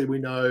 Obviously, we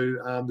know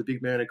the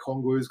big man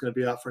Okongwu is going to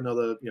be out for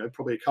another,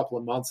 probably a couple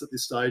of months at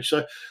this stage.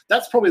 So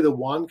that's probably the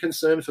one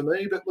concern for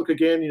me. But look,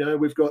 again,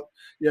 we've got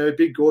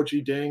big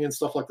Gorgie Deng and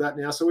stuff like that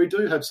now. So we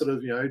do have sort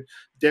of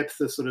depth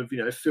to sort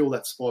of fill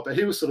that spot. But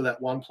he was sort of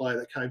that one player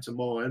that came to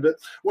mind. But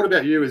what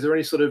about you? Is there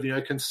any sort of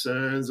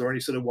concerns or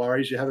any sort of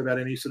worries you have about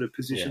any sort of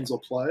positions or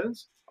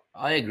players?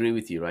 I agree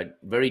with you, right?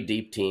 Very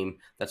deep team.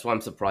 That's why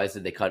I'm surprised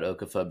that they cut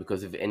Okafor,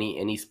 because if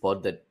any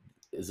spot that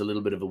is a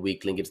little bit of a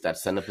weak link, it's that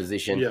center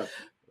position.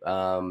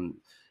 Yeah.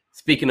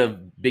 Speaking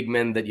of big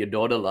men that your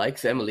daughter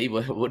likes, Emily,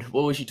 what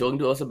was she talking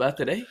to us about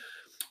today?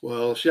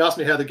 Well, she asked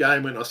me how the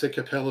game went. I said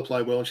Capella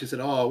played well, and she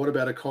said, "Oh, what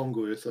about a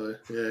Kongu?" So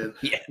yeah,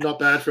 Yeah. not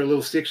bad for a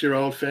little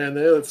 6-year-old fan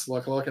there. That's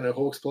like liking her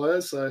Hawks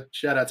players. So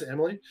shout out to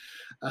Emily.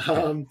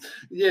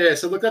 Yeah,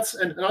 so look,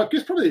 and I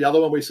guess probably the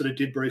other one we sort of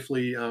did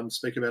briefly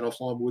speak about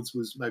offline, Woods,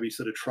 was maybe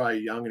sort of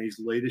Trae Young and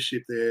his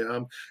leadership there.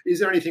 Is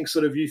there anything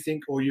sort of you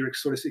think or you're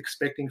sort of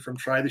expecting from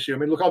Trae this year? I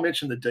mean, look, I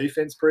mentioned the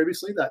defense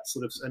previously. That's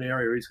sort of an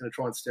area he's going to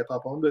try and step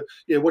up on. But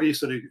yeah, what are you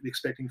sort of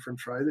expecting from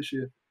Trae this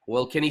year?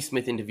 Well, Kenny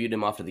Smith interviewed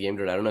him after the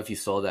game. I don't know if you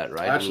saw that,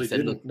 right? I actually said,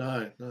 didn't.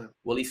 No.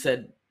 Well, he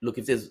said, look,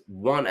 if there's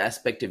one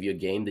aspect of your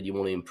game that you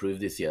want to improve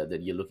this year,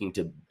 that you're looking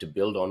to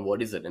build on,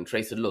 what is it? And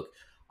Trae said, look,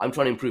 I'm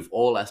trying to improve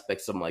all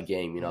aspects of my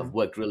game. You know, I've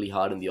worked really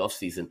hard in the off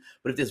season,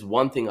 but if there's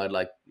one thing I'd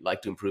like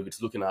to improve,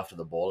 it's looking after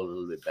the ball a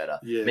little bit better,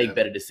 make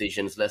better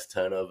decisions, less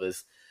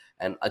turnovers.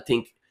 And I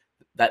think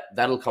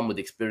that'll come with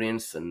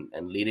experience and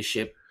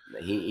leadership.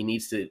 He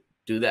needs to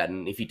do that.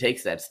 And if he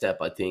takes that step,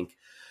 I think,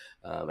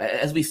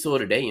 as we saw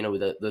today, you know,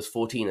 with those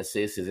 14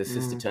 assists, his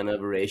assist to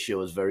turnover ratio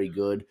was very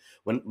good.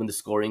 When the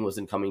scoring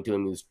wasn't coming to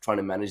him, he was trying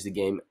to manage the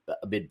game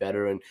a bit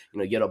better and, you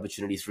know, get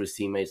opportunities for his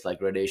teammates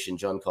like Reddish and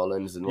John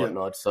Collins and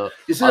whatnot. So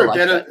is there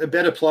a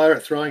better player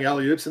at throwing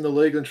alley-oops in the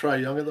league than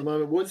Trae Young at the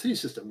moment, Woods?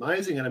 He's just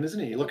amazing at him,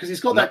 isn't he? Look, because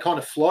he's got that kind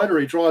of floater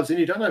he drives in.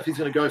 You don't know if he's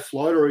going to go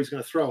floater or he's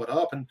going to throw it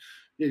up. And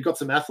you've got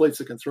some athletes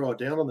that can throw it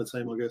down on the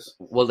team, I guess.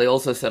 Well, they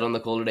also said on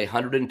the call today,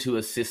 102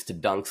 assists to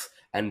dunks,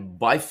 and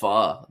by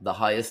far the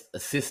highest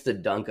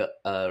assisted dunk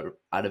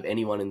out of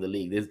anyone in the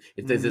league.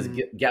 There's this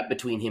gap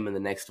between him and the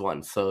next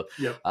one. So,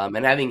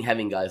 and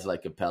having guys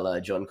like Capella,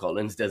 John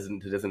Collins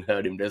doesn't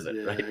hurt him, does it?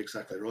 Yeah, right?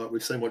 Exactly right.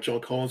 We've seen what John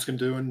Collins can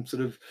do and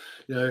sort of,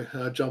 you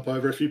know, jump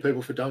over a few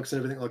people for dunks and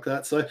everything like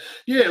that. So,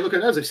 yeah, look,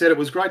 as I said, it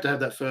was great to have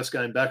that first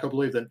game back. I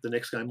believe that the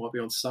next game might be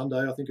on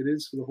Sunday, I think it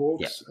is, for the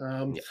Hawks.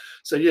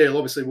 So, yeah,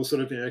 obviously we'll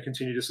sort of, you know,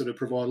 continue to sort of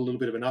provide a little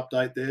bit of an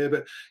update there.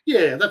 But,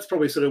 yeah, that's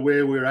probably sort of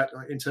where we're at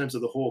in terms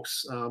of the Hawks,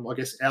 I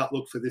guess,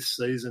 outlook for this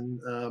season,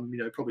 you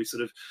know, probably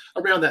sort of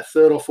around that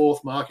third or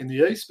fourth mark in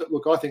the East. But,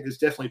 look, I think there's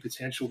definitely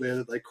potential there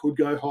that they could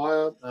go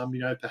higher. You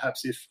know,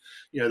 perhaps if,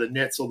 you know, the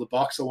Nets or the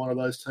Bucks are one of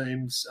those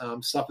teams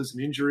suffers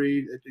an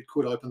injury, it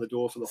could open the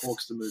door for the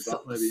Hawks to move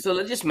up maybe. So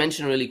let's just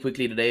mention really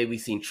quickly today,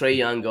 we've seen Trae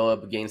Young go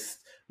up against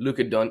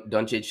Luka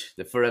Doncic.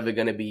 They're forever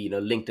going to be, you know,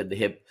 linked at the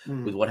hip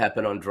with what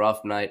happened on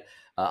draft night.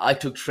 I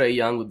took Trae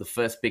Young with the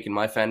first pick in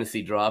my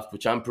fantasy draft,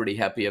 which I'm pretty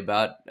happy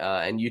about.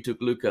 And you took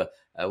Luka.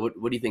 What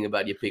do you think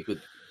about your pick with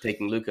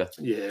taking Luka?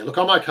 Yeah, look,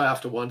 I'm okay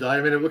after one day.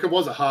 I mean, look, it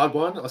was a hard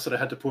one. I sort of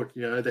had to put,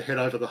 you know, the head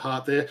over the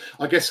heart there.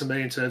 I guess for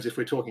me, in terms, if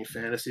we're talking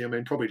fantasy, I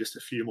mean, probably just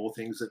a few more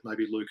things that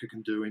maybe Luka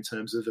can do in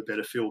terms of a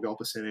better field goal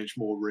percentage,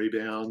 more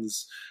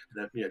rebounds,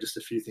 and, you know, just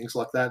a few things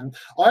like that. And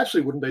I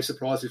actually wouldn't be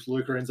surprised if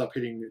Luka ends up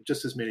hitting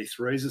just as many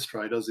threes as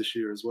Trae does this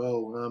year as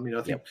well. You know,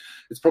 I think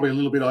it's probably a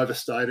little bit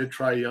overstated.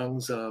 Trae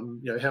Young's,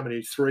 you know, how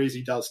many threes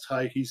he does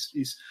take.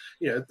 He's,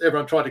 you know,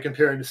 everyone tried to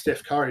compare him to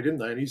Steph Curry, didn't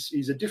they? And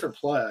he's a different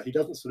player. He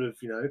doesn't sort of,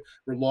 you know,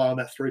 rely on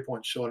that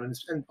 3-point shot,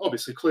 and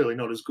obviously clearly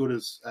not as good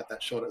as at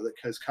that shot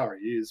as Curry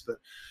is, but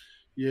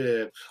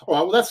yeah. All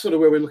right, well, that's sort of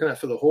where we're looking at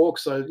for the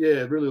Hawks. So,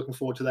 yeah, really looking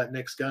forward to that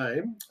next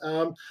game.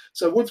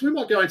 So, Woods, we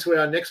might go into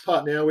our next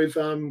part now. We've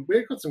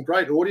got some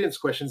great audience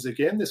questions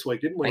again this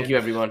week, didn't we? Thank you,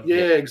 everyone.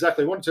 Yeah,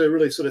 exactly. Wanted to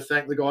really sort of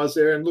thank the guys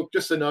there. And, look,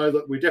 just to know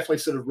that we're definitely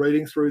sort of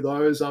reading through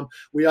those.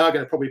 We are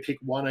going to probably pick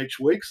one each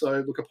week.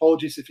 So, look,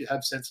 apologies if you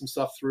have sent some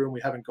stuff through and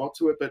we haven't got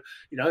to it. But,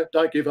 you know,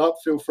 don't give up.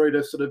 Feel free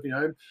to sort of, you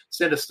know,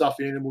 send us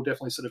stuff in and we'll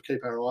definitely sort of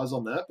keep our eyes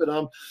on that. But,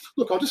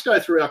 look, I'll just go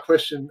through our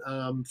question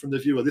from the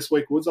viewer this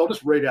week, Woods. I'll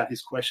just read out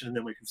his question and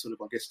then we can sort of,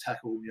 I guess,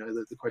 tackle, you know,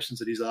 the questions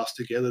that he's asked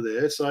together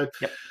there. So,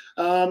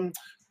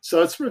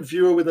 so it's from a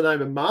viewer with the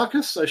name of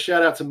Marcus. So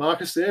shout out to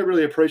Marcus there.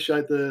 Really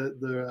appreciate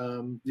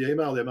the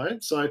email there,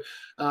 mate. So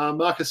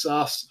Marcus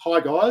asks, "Hi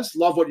guys,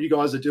 love what you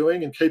guys are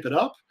doing and keep it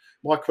up.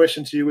 My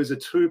question to you is a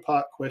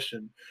two-part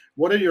question.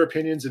 What are your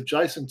opinions of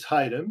Jason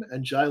Tatum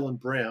and Jaylen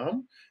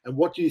Brown, and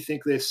what do you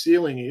think their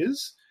ceiling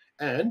is?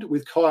 And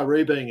with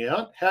Kyrie being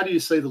out, how do you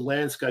see the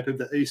landscape of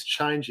the East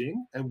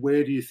changing, and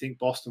where do you think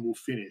Boston will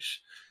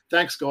finish?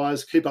 Thanks,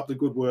 guys. Keep up the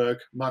good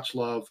work. Much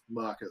love,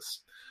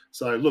 Marcus."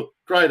 So, look,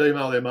 great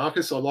email there,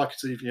 Marcus. I'd like to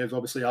see if you've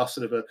obviously asked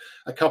sort of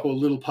a couple of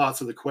little parts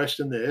of the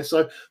question there.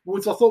 So,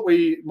 Woods, I thought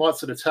we might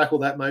sort of tackle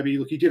that maybe.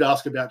 Look, you did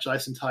ask about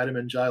Jason Tatum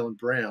and Jaylen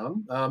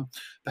Brown.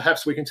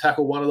 Perhaps we can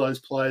tackle one of those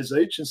players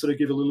each and sort of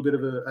give a little bit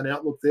of an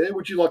outlook there.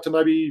 Would you like to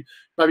maybe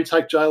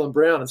take Jaylen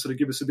Brown and sort of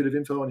give us a bit of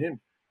info on him?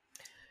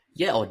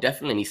 Yeah, oh,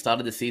 definitely. And he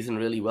started the season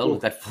really well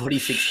with that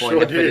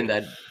 46-point effort in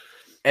that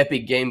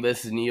epic game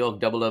versus New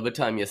York double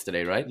overtime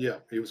yesterday, right? Yeah,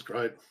 he was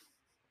great.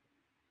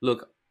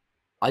 Look,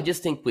 I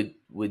just think with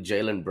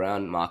Jaylen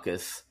Brown,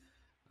 Marcus,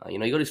 you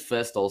know, he got his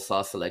first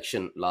All-Star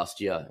selection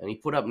last year, and he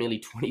put up nearly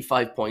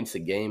 25 points a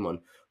game on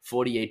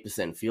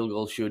 48% field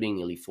goal shooting,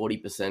 nearly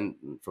 40%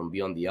 from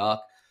beyond the arc.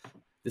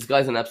 This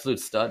guy's an absolute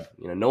stud.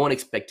 You know, no one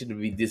expected to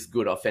be this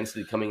good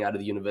offensively coming out of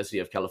the University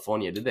of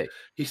California, did they?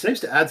 He seems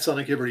to add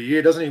something every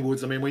year, doesn't he,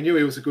 Woods? I mean, we knew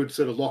he was a good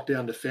sort of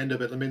lockdown defender,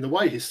 but I mean, the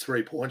way his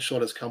 3-point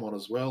shot has come on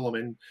as well. I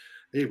mean,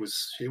 He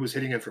was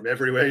hitting it from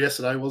everywhere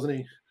yesterday, wasn't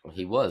he?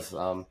 He was.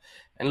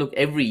 And look,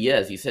 every year,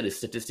 as you said, his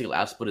statistical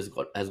output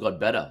has got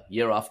better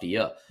year after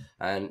year.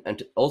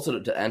 And also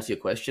to answer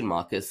your question,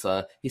 Marcus,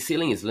 his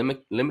ceiling is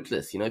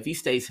limitless. If he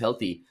stays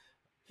healthy,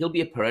 he'll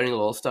be a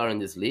perennial all-star in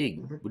this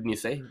league, wouldn't you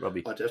say,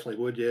 Robbie? I definitely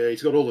would. Yeah,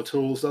 he's got all the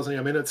tools, doesn't he?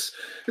 I mean, it's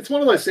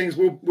one of those things.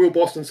 Will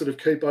Boston sort of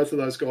keep both of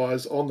those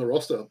guys on the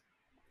roster?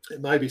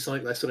 It may be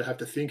something they sort of have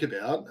to think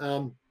about.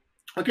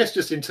 I guess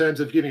just in terms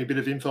of giving a bit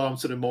of info on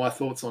sort of my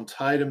thoughts on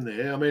Tatum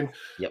there. I mean,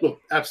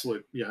 Look,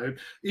 absolute,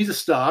 he's a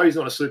star. He's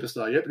not a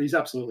superstar yet, but he's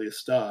absolutely a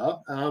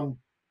star.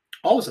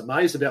 I was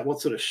amazed about what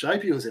sort of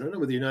shape he was in. I don't know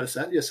whether you noticed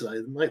that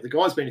yesterday. Mate, the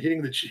guy's been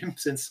hitting the gym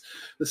since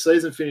the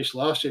season finished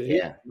last year.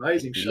 Yeah.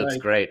 Amazing shape. Looks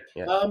great.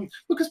 Yeah.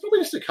 Look, there's probably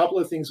just a couple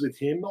of things with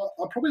him.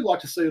 I'd probably like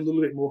to see a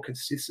little bit more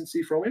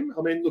consistency from him.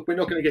 I mean, look, we're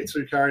not going to get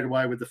too carried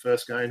away with the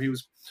first game. He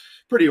was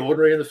pretty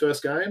ordinary in the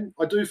first game.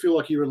 I do feel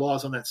like he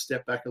relies on that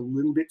step back a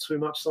little bit too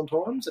much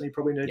sometimes, and he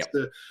probably needs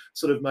to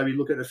sort of maybe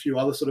look at a few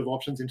other sort of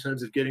options in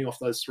terms of getting off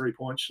those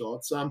 3-point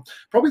shots.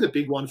 Probably the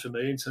big one for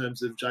me in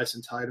terms of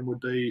Jason Tatum would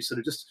be sort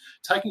of just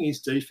taking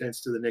his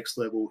defense to the next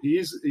level.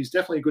 He's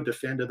definitely a good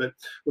defender, but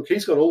look,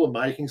 he's got all the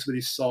makings with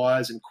his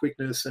size and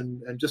quickness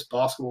and just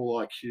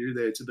basketball IQ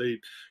there to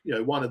be,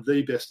 one of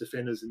the best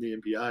defenders in the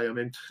NBA. I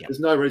mean, there's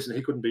no reason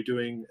he couldn't be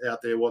doing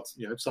out there what,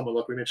 someone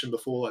like we mentioned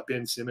before, like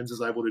Ben Simmons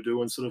is able to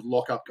do and sort of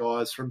lock up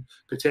guys from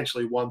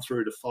potentially 1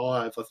 through to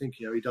 5. I think,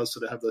 he does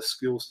sort of have the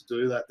skills to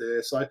do that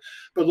there. So,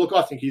 but look,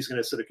 I think he's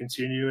going to sort of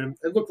continue. And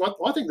look,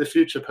 I think the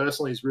future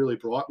personally is really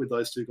bright with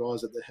those two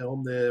guys at the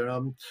helm there.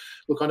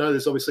 Look, I know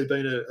there's obviously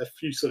been a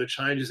few sort of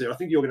changes there. I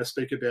think you're going to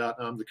speak about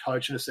the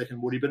coach in a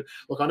second, Woody, but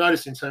look, I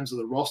noticed in terms of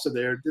the roster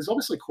there's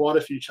obviously quite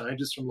a few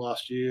changes from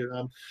last year.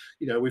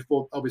 We've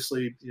brought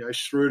obviously,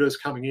 Schroeder's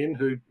coming in,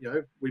 who,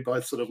 we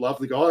both sort of love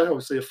the guy,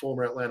 obviously a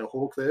former Atlanta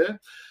Hawk there.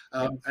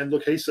 And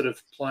look, he's sort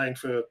of playing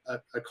for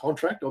a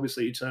contract.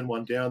 Obviously, he turned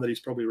one down that he's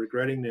probably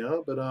regretting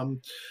now. But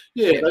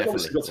they've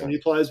obviously got some new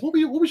players. What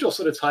was your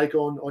sort of take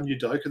on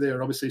Udoka there,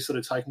 and obviously sort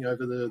of taking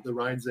over the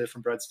reins there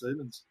from Brad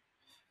Stevens?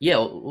 Yeah,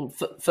 well,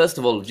 first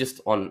of all, just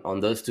on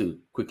those two,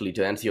 quickly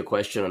to answer your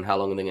question on how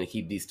long they're going to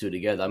keep these two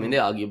together. I mean,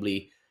 they're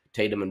arguably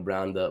Tatum and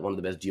Brown, one of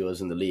the best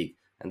duos in the league,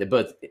 and they're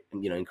both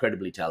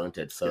incredibly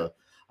talented. So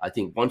I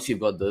think once you've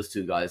got those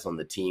two guys on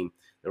the team,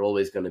 they're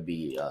always going to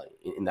be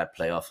in that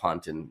playoff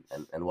hunt and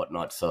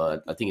whatnot.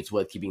 So I think it's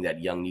worth keeping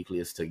that young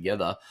nucleus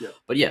together. Yeah.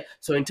 But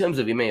so in terms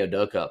of Ime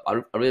Udoka,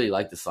 I really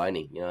like the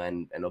signing,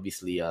 and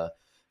obviously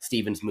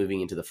Stevens moving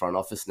into the front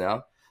office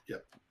now. Yeah.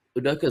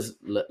 Udoka's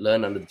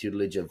learned under the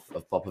tutelage of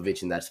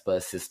Popovich in that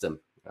Spurs system.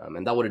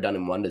 And that would have done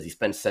him wonders. He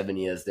spent 7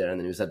 years there, and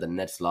then he was at the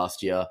Nets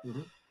last year.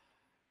 Mm-hmm.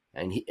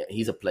 And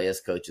he's a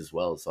player's coach as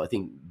well. So I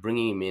think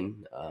bringing him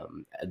in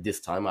at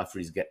this time after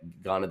he's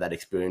garnered that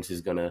experience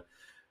is going to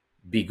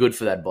be good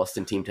for that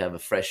Boston team to have a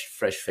fresh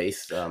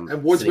face.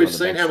 And Woods, we've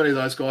seen how many of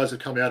those guys have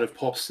come out of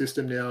Pop's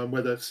system now, and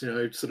whether it's,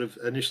 sort of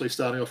initially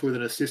starting off with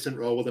an assistant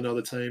role with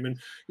another team, and,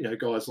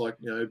 guys like,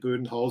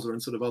 Budenholzer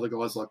and sort of other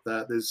guys like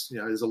that.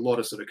 There's a lot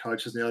of sort of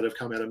coaches now that have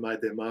come out and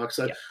made their mark.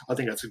 So I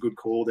think that's a good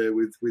call there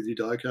with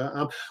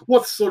Udoka.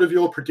 What's sort of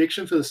your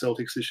prediction for the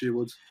Celtics this year,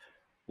 Woods?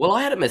 Well,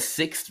 I had him as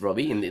 6th,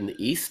 Robbie, in the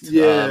East.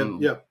 Yeah.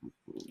 And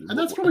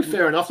that's probably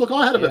fair enough. Look,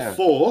 I had him at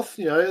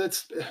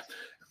 4th.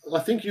 I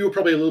think you were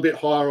probably a little bit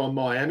higher on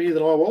Miami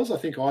than I was. I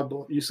think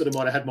you sort of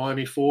might have had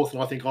Miami 4th,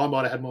 and I think I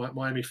might have had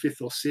Miami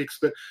 5th or 6th.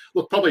 But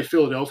look, probably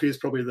Philadelphia is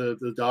probably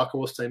the dark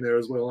horse team there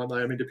as well, aren't they?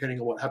 I mean, depending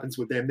on what happens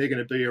with them, they're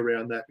going to be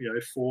around that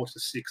 4 to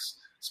 6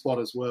 spot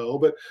as well.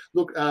 But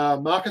look,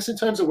 Marcus, in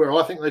terms of where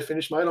I think they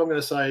finished, mate, I'm going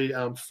to say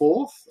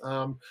 4th,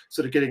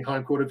 sort of getting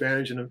home court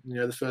advantage in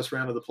the first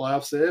round of the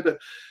playoffs there. But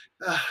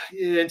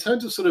in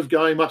terms of sort of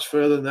going much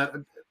further than that,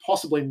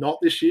 possibly not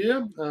this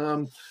year.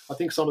 I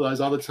think some of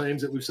those other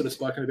teams that we've sort of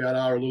spoken about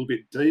are a little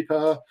bit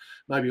deeper,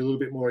 maybe a little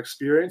bit more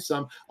experienced.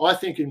 I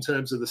think in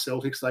terms of the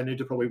Celtics, they need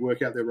to probably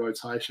work out their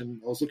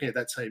rotation. I was looking at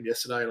that team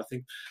yesterday, and I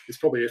think there's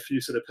probably a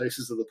few sort of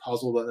pieces of the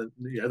puzzle that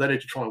they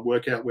need to try and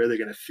work out where they're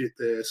going to fit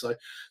there. So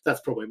that's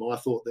probably my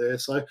thought there.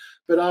 So,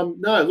 but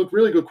no, look,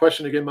 really good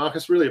question again,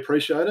 Marcus. Really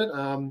appreciate it.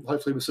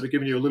 Hopefully, we're sort of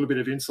giving you a little bit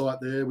of insight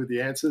there with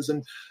the answers,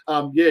 and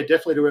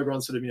definitely to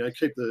everyone sort of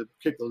keep the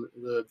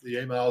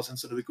emails and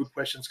sort of the good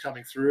questions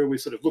coming through. We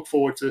sort of look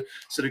forward to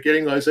sort of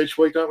getting those each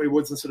week, don't we,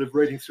 Woods, and sort of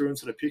reading through and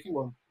sort of picking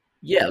one.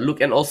 Yeah, look,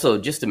 and also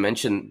just to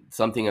mention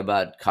something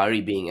about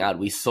Kyrie being out,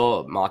 we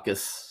saw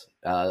Marcus,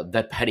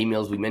 that Patty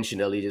Mills we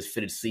mentioned earlier just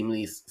fitted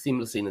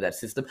seamlessly into that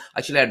system.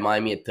 Actually, I had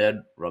Miami at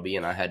 3rd, Robbie,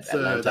 and I had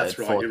Atlanta that's at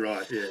right, 4th. You're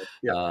right,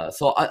 yeah.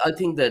 So I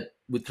think that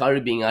with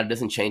Kyrie being out, it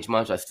doesn't change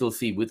much. I still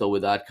see with or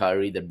without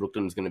Kyrie that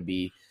Brooklyn's going to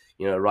be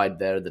right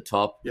there at the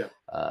top. Yeah.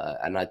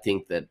 And I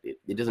think that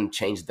it doesn't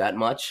change that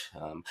much.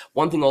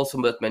 One thing also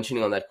worth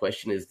mentioning on that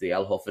question is the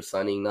Al Horford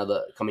signing,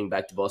 coming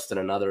back to Boston,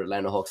 another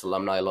Atlanta Hawks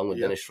alumni along with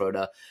Dennis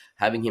Schroeder.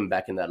 Having him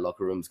back in that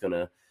locker room is going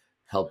to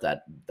help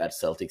that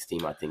Celtics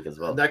team, I think, as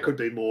well. And that could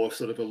be more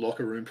sort of a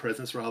locker room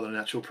presence rather than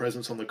an actual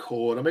presence on the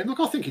court. I mean,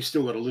 look, I think he's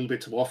still got a little bit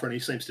to offer, and he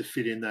seems to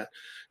fit in that,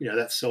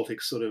 that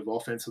Celtics sort of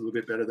offense a little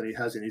bit better than he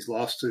has in his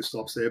last 2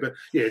 stops there. But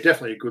yeah,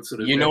 definitely a good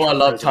sort of. I love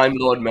presence. Time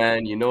Lord,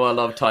 man. I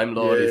love Time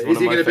Lord. Yeah. Is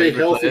he going to be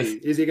healthy?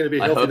 Is he going to be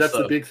healthy? That's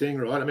the big thing,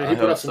 right? I mean, he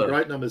put up some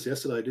great numbers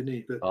yesterday, didn't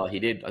he? But he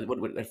did.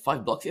 What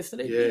 5 blocks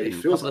yesterday? Yeah, he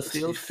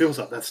fills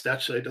up that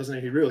stat sheet, doesn't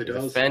he? He really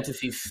does.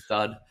 Fantasy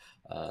stud.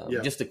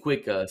 Just a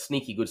quick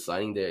sneaky good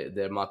signing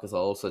there, Marcus. I'll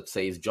also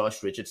say is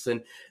Josh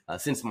Richardson.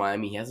 Since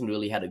Miami, he hasn't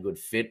really had a good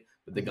fit,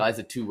 but the guy's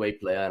a two-way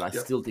player, and I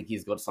still think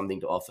he's got something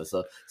to offer.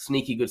 So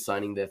sneaky good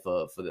signing there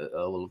for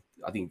the.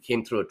 I think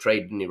came through a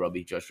trade, didn't he,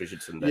 Robbie? Josh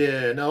Richardson. There.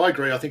 Yeah, no, I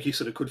agree. I think he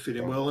sort of could fit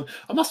in well. And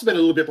I must have been a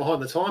little bit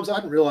behind the times. I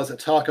hadn't realised that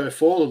Taco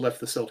Fall had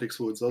left the Celtics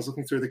woods. I was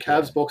looking through the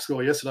Cavs box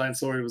score yesterday and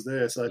saw he was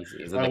there. So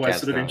I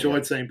always sort of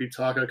enjoyed seeing Big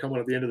Taco come on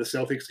at the end of the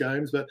Celtics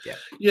games. But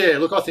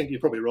look, I think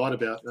you're probably right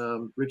about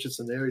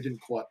Richardson there. He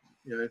didn't quite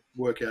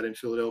work out in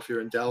Philadelphia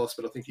and Dallas,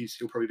 but I think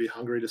he'll probably be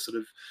hungry to sort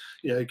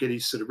of, get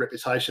his sort of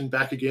reputation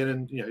back again.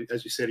 And,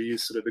 as you said, he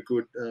is sort of a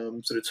good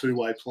sort of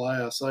two-way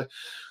player. So,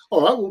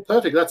 all right, well,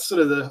 perfect. That's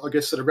sort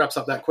of sort of wraps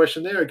up that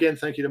question there. Again,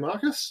 thank you to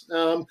Marcus.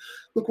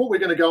 Look, what we're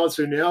going to go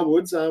into now,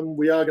 Woods,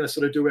 we are going to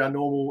sort of do our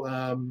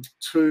normal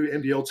 2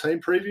 NBL team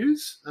previews.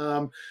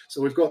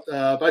 So we've got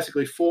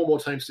basically 4 more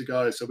teams to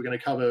go. So we're going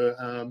to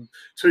cover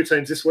 2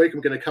 teams this week. And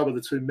we're going to cover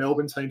the 2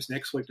 Melbourne teams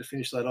next week to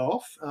finish that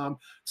off.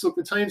 So look,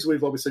 the teams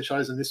we've obviously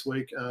chosen this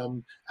week,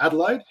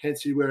 Adelaide,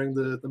 hence you wearing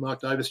the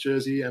Mark Davis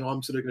jersey, and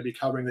I'm sort of going to be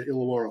covering the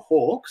Illawarra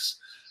Hawks.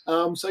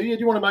 Do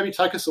you want to maybe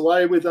take us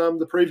away with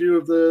the preview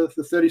of the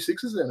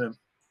 36ers there, man?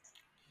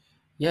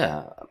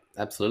 Yeah,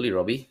 absolutely,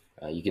 Robbie.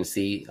 You can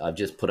see I've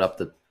just put up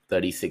the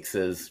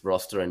 36ers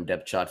roster and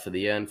depth chart for the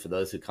year. And for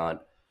those who can't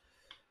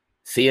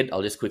see it,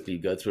 I'll just quickly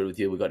go through it with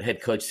you. We've got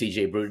head coach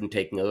CJ Bruton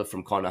taking over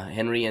from Connor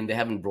Henry, and they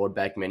haven't brought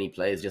back many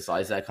players, just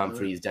Isaac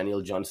Humphries,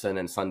 Daniel Johnson,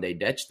 and Sunday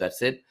Dech.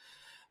 That's it.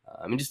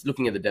 Just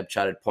looking at the depth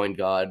chart at point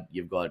guard,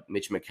 you've got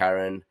Mitch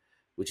McCarron,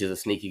 which is a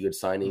sneaky good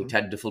signing.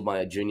 Tad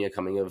Diffelmeyer Jr.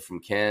 coming over from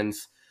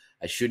Cairns.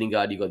 At shooting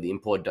guard, you got the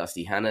import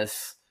Dusty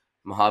Hannes,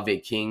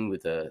 Mojave King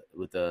with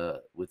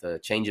a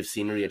change of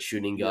scenery at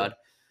shooting guard,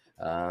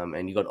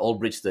 and you got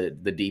Aldrich, the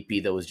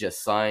DP that was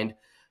just signed.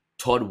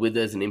 Todd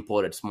Withers, an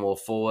import at small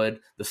forward.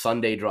 The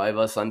Sunday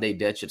driver, Sunday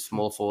Dech at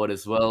small forward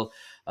as well.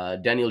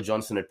 Daniel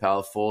Johnson at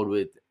power forward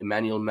with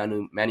Emmanuel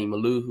Manny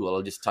Malou, who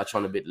I'll just touch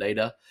on a bit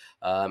later.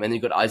 And then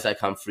you've got Isaac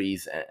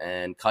Humphries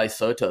and Kai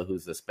Soto,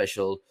 who's a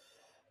special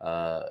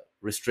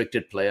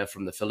restricted player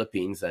from the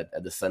Philippines at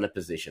the center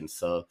position.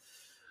 So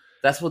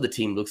that's what the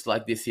team looks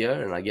like this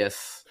year. And I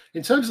guess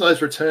in terms of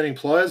those returning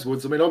players,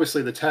 Woods, I mean,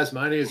 obviously the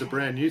Tasmania is a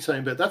brand new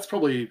team, but that's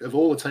probably, of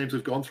all the teams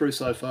we've gone through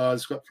so far,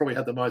 it's probably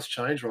had the most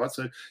change, right?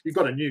 So you've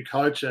got a new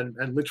coach and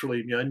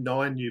literally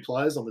 9 new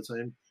players on the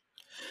team.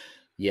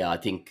 Yeah, I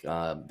think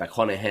the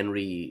Connor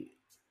Henry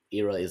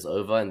era is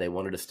over, and they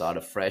wanted to start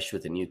afresh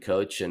with a new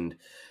coach. And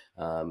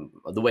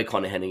the way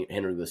Connor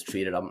Henry was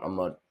treated, I'm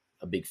not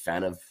a big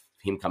fan of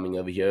him coming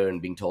over here and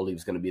being told he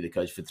was going to be the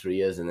coach for 3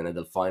 years and then at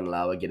the final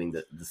hour getting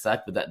the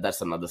sack. But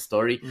that's another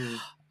story.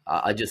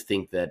 I just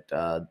think that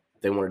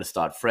they wanted to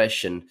start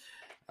fresh and,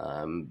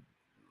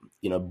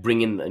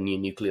 bring in a new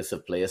nucleus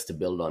of players to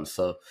build on.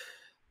 So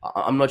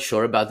I'm not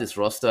sure about this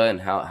roster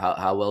and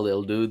how well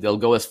they'll do. They'll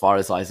go as far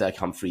as Isaac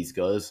Humphries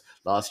goes.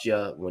 Last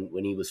year,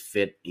 when he was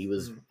fit, he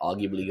was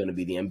arguably going to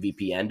be the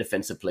MVP and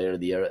Defensive Player of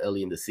the Year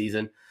early in the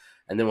season.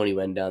 And then when he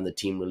went down, the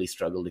team really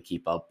struggled to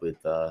keep up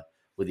with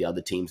the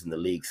other teams in the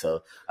league.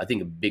 So I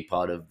think a big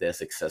part of their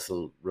success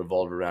will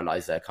revolve around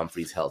Isaac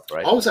Humphries' health,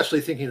 right? I was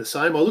actually thinking the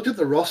same. I looked at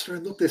the roster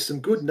and look, there's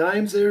some good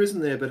names there,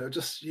 isn't there? But I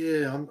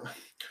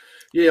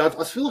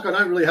feel like I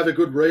don't really have a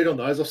good read on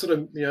those. I've sort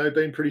of,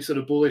 been pretty sort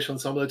of bullish on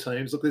some of the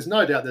teams. Look, there's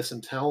no doubt there's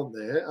some talent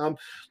there.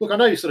 Look, I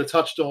know you sort of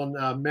touched on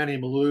Manny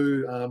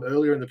Malou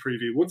earlier in the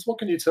preview. Woods, what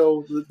can you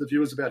tell the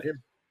viewers about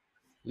him?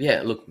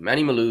 Yeah, look,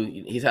 Manny Malou,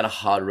 he's had a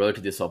hard road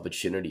to this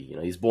opportunity.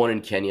 He's born in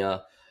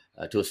Kenya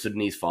to a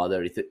Sudanese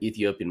father,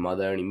 Ethiopian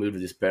mother, and he moved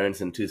with his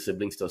parents and 2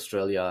 siblings to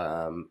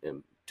Australia,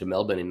 to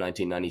Melbourne in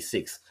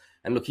 1996.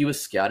 And look, he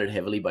was scouted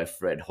heavily by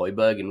Fred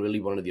Hoiberg and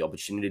really wanted the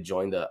opportunity to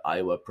join the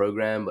Iowa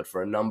program. But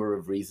for a number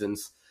of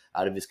reasons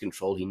out of his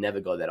control, he never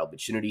got that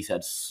opportunity. He's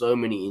had so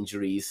many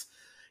injuries.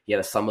 He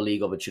had a summer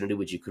league opportunity,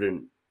 which he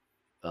couldn't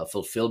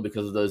fulfill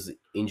because of those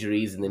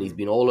injuries. And then he's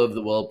been all over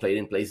the world, played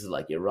in places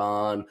like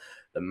Iran,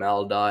 the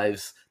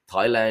Maldives,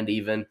 Thailand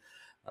even.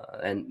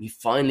 And he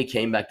finally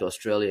came back to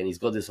Australia, and he's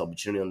got this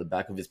opportunity on the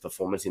back of his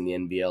performance in the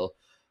NBL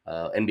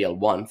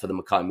 1 for the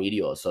Mackay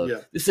Meteor. So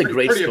this is a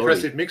great pretty story.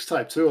 Impressive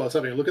mixtape too. I was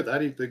having a look at that.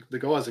 The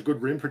guy's a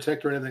good rim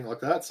protector and anything like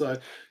that. So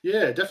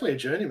yeah, definitely a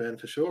journeyman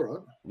for sure,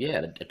 right?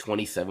 Yeah, at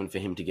 27 for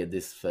him to get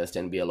this first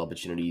NBL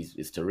opportunity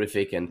is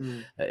terrific,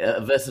 and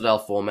a versatile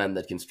foreman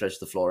that can stretch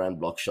the floor and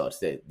block shots.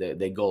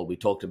 Their goal. We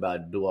talked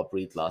about Duop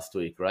Reed last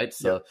week, right?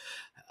 So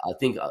I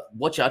think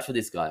watch out for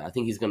this guy. I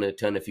think he's going to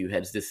turn a few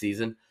heads this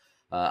season.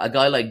 A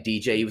guy like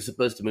DJ, he was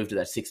supposed to move to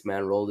that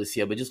 6-man role this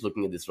year, but just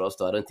looking at this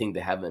roster, I don't think they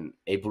have an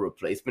able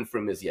replacement for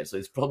him as yet. So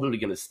he's probably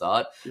going to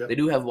start. Yep. They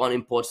do have one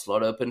import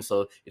slot open,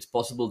 so it's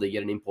possible they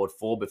get an import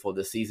 4 before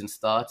the season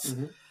starts.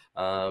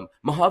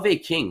 Mojave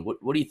King,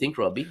 what do you think,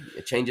 Robbie?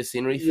 A change of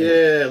scenery for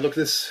him? Look,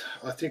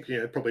 I think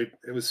probably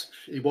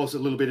he was a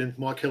little bit in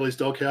Mike Kelly's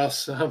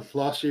doghouse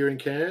last year in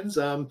Cairns.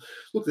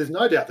 Look, there's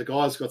no doubt the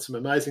guy's got some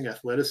amazing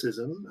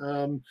athleticism.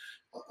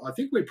 I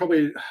think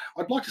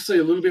I'd like to see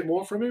a little bit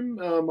more from him.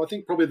 I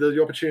think probably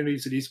the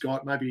opportunities that he's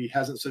got, maybe he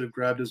hasn't sort of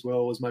grabbed as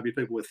well as maybe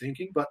people were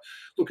thinking. But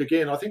look,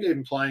 again, I think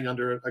even playing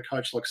under a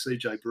coach like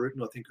CJ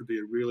Bruton, I think could be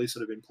a really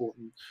sort of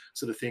important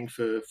sort of thing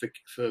for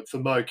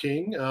Mo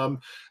King.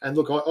 And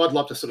look, I'd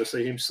love to sort of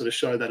see him sort of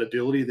show that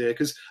ability there,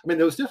 because I mean,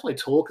 there was definitely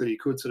talk that he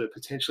could sort of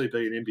potentially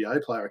be an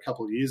NBA player a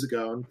couple of years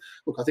ago. And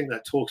look, I think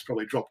that talk's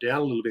probably dropped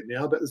down a little bit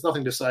now, but there's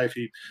nothing to say if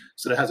he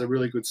sort of has a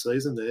really good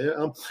season there.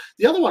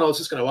 The other one I was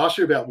just going to ask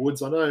you about,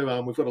 Woods, I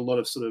know we've got a lot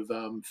of sort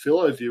of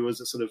fellow viewers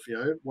that sort of,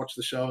 watch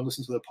the show and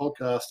listen to the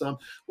podcast.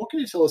 What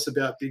can you tell us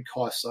about Big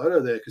Kai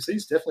Sotto there? Because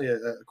he's definitely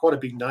quite a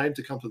big name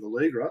to come to the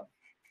league, right?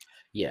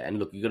 Yeah, and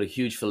look, you've got a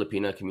huge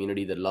Filipino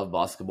community that love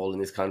basketball in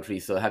this country,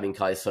 so having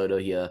Kai Sotto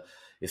here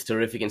is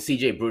terrific. And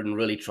CJ Bruton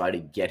really tried to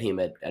get him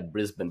at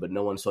Brisbane, but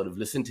no one sort of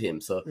listened to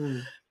him. So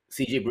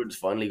CJ Bruton's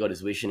finally got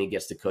his wish and he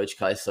gets to coach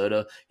Kai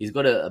Sotto. He's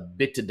got a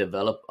bit to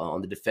develop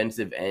on the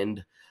defensive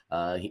end.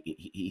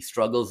 He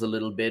struggles a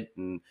little bit,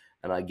 and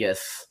I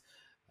guess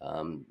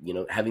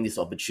having this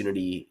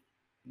opportunity,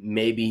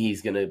 maybe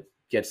he's going to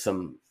get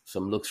some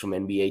looks from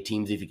NBA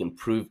teams if he can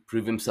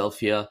prove himself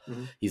here.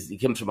 He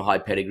comes from a high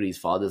pedigree. His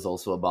father's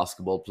also a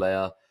basketball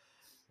player.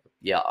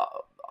 Yeah,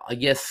 I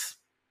guess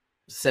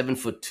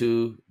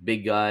 7'2",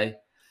 big guy.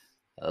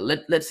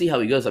 Let's see how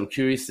he goes. I'm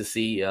curious to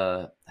see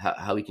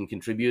how he can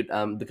contribute.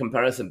 The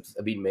comparisons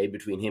have been made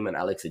between him and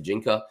Alex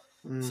Ajinka.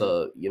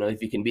 So, if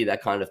he can be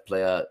that kind of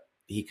player,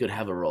 he could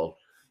have a role.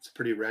 It's a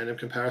pretty random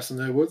comparison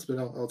there, Woods, but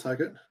I'll take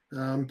it.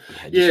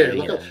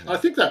 I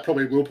think that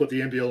probably will put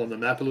the NBL on the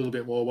map a little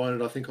bit more,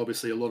 won't it? I think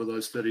obviously a lot of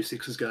those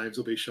 36ers games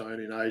will be shown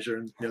in Asia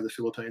and the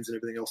Philippines and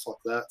everything else like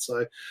that.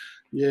 So,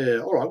 yeah,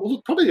 all right. Well,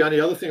 look, probably the only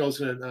other thing I was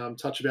going to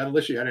touch about,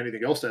 unless you had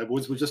anything else to add,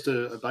 Woods, was just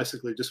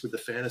basically just with the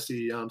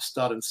fantasy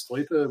stud and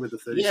sleeper with the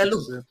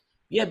 36ers.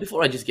 Yeah,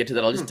 before I just get to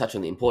that, I'll just touch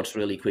on the imports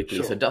really quickly.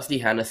 Sure. So Dusty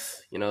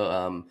Hannes,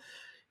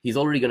 he's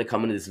already going to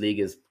come into this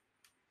league as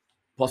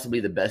possibly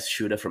the best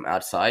shooter from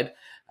outside.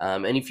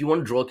 And if you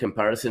want to draw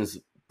comparisons,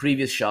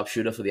 previous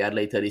sharpshooter for the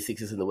Adelaide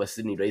 36ers and the West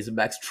Sydney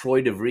Razorbacks,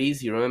 Troy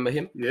DeVries, you remember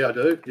him? Yeah, I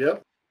do. Yeah.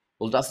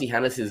 Well, Dusty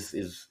Hannes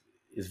is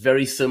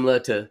very similar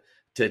to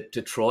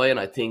Troy, and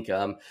I think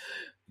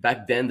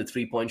back then the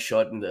 3-point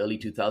shot in the early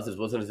 2000s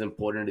wasn't as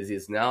important as it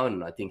is now,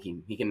 and I think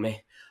he can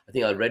make. I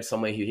think I read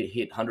somewhere he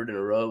hit 100 in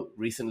a row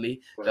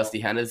recently. Wow. Dusty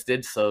Hannes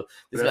did. So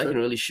this guy can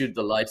really shoot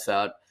the lights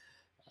out.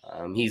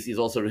 He's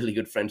also really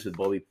good friends with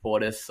Bobby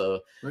Portis,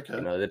 so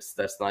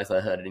that's nice. I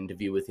heard an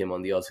interview with him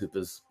on the Oz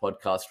Hoopers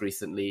podcast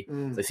recently.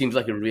 So he seems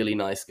like a really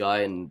nice guy,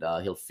 and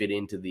he'll fit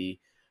into the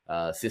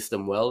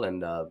system well,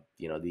 and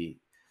the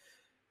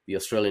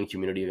Australian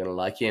community are going to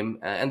like him.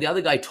 And the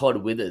other guy,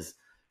 Todd Withers,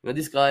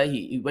 this guy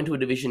he went to a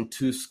Division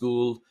II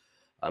school.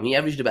 He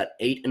averaged about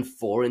 8 and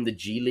 4 in the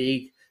G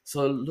League.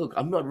 So, look,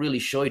 I'm not really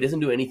sure. He doesn't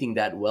do anything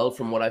that well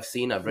from what I've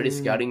seen. I've read his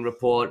scouting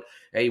report.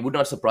 Hey, it would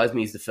not surprise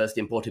me he's the first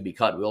import to be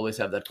cut. We always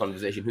have that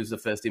conversation. Who's the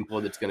first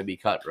import that's going to be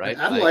cut, right?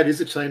 And Adelaide is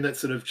a team that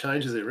sort of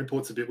changes their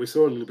imports a bit. We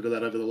saw a little bit of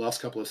that over the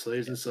last couple of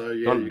seasons. So,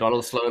 yeah.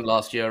 Donald Sloan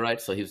last year, right?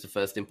 So he was the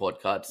first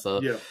import cut.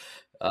 So, yeah.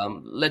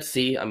 Let's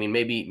see. I mean,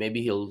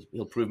 maybe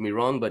he'll prove me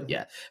wrong, but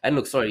yeah. And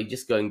look, sorry,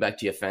 just going back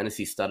to your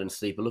fantasy stud and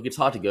sleeper. Look, it's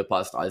hard to go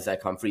past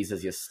Isaac Humphries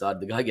as your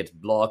stud. The guy gets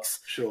blocks.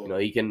 Sure.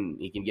 He can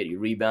get you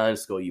rebounds,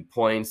 score you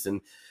points,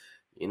 and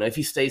if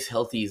he stays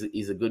healthy,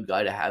 he's a good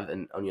guy to have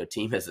on your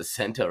team as a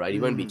center, right? He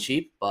won't be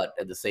cheap, but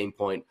at the same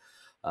point,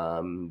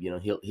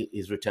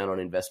 his return on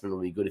investment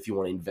will be good if you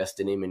want to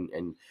invest in him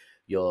and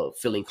you're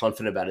feeling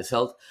confident about his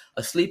health.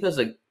 A sleeper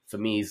for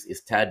me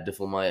is Tad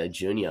Diffelmeyer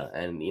Jr.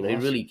 And, he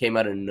really came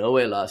out of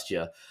nowhere last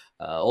year.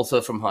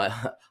 Also from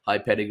high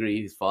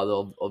pedigree, his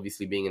father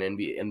obviously being an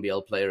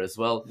NBL player as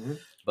well.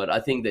 But I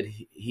think that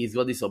he's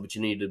got this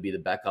opportunity to be the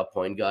backup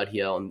point guard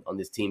here on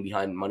this team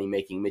behind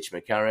money-making Mitch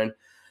McCarron.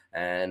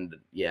 And,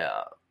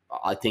 yeah,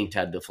 I think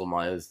Tad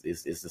Diffelmeyer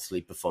is the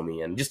sleeper for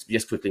me. And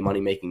just quickly,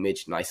 money-making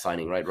Mitch, nice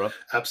signing, right, Rob?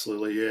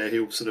 Absolutely, yeah.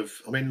 He'll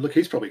look,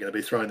 he's probably going to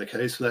be throwing the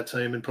keys for that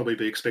team and probably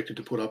be expected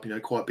to put up,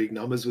 quite big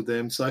numbers with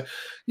them. So,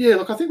 yeah,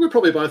 look, I think we're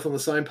probably both on the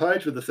same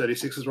page with the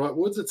 36ers, right,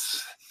 Woods?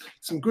 It's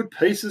some good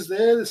pieces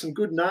there. There's some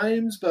good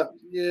names, but,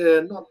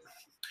 yeah,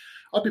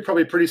 I'd be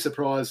probably pretty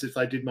surprised if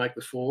they did make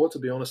the 4, to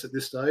be honest, at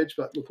this stage.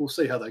 But look, we'll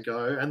see how they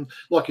go. And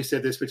like you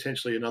said, there's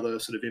potentially another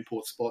sort of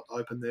import spot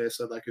open there,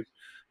 so they could,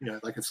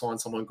 they could sign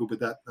someone good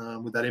with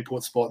that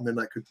import spot, and then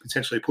they could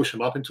potentially push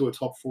them up into a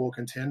top 4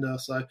 contender.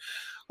 So,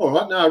 all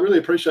right, no, I really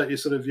appreciate you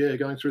sort of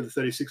going through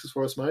the 36ers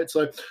for us, mate.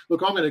 So,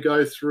 look, I'm going to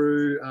go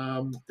through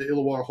the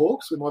Illawarra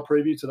Hawks with my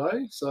preview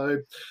today. So,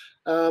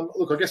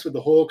 Look, I guess with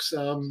the Hawks,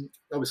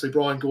 obviously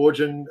Brian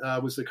Goorjian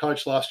was the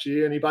coach last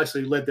year, and he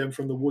basically led them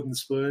from the wooden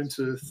spoon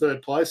to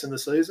third place in the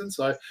season.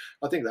 So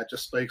I think that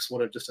just speaks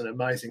what just an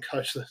amazing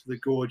coach the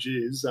Gorge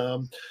is.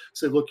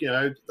 So look,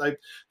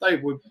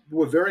 they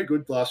were very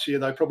good last year.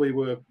 They probably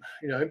were,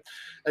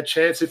 a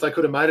chance if they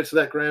could have made it to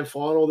that grand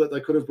final that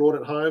they could have brought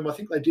it home. I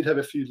think they did have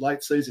a few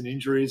late season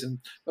injuries and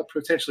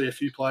potentially a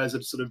few players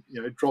have sort of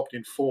dropped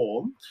in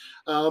form.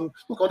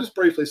 Look, I'll just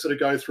briefly sort of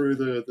go through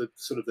the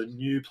sort of the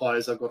new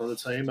players I've got on the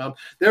team.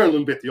 They're a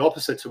little bit the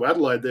opposite to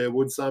Adelaide there,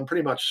 Woods.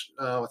 Pretty much,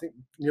 I think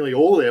nearly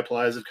all of their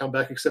players have come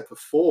back except for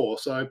 4.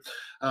 So,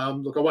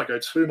 look, I won't go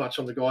too much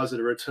on the guys that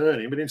are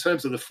returning, but in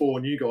terms of the 4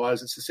 new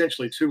guys, it's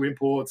essentially 2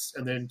 imports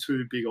and then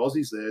 2 big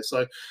Aussies there.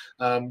 So,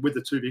 with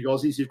the 2 big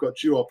Aussies, you've got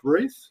Duop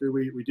Reith, who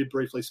we did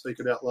briefly speak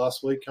about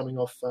last week, coming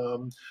off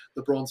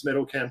the bronze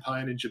medal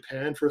campaign in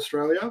Japan for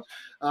Australia.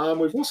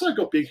 We've also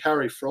got big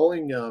Harry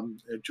Froling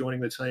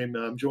joining the team,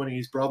 joining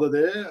his brother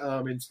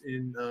there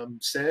in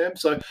Sam.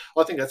 So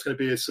I think that's going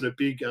to be a sort of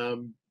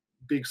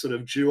big sort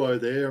of duo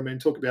there. I mean,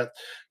 talk about,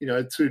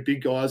 2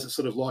 big guys that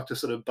sort of like to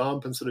sort of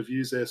bump and sort of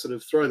use their sort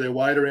of throw their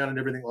weight around and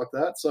everything like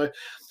that. So,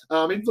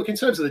 look, in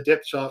terms of the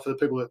depth chart for the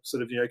people that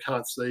sort of,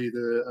 can't see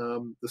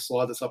the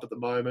slide that's up at the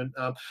moment,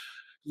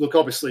 look,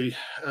 obviously,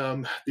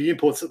 the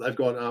imports that they've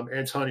got,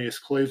 Antonius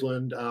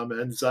Cleveland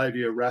and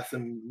Xavier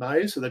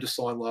Rathan-Mays, who they just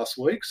signed last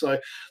week. So,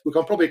 look,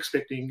 I'm probably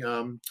expecting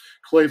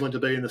Cleveland to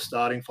be in the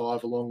starting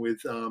 5 along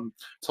with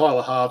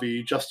Tyler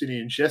Harvey,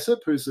 Justinian Jessup,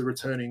 who's the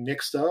returning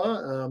next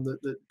star,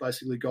 that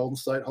basically Golden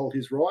State hold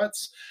his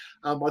rights.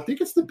 I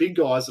think it's the big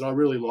guys that I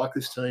really like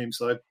this team.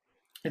 So,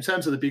 in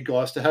terms of the big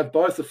guys, to have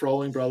both the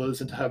Froling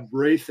brothers and to have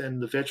Reith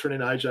and the veteran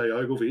in AJ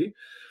Ogilvy,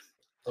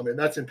 I mean,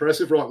 that's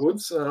impressive, right,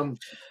 Woods?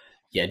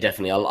 Yeah,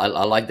 definitely. I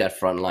like that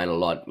front line a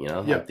lot. Yeah.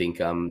 I think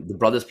the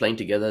brothers playing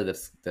together,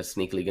 that's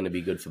sneakily going to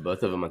be good for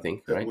both of them, I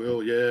think. Right? It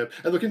will, yeah.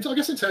 And look, I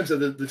guess in terms of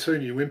the 2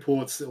 new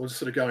imports, that we'll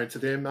just sort of go into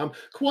them,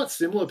 quite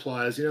similar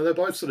players. They're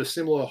both sort of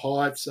similar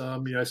heights,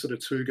 sort of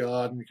 2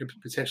 guard, and you can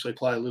potentially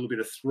play a little bit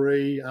of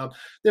 3.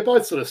 They're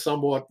both sort of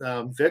somewhat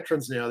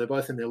veterans now. They're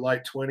both in their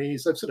late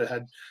 20s. They've sort of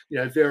had,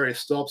 various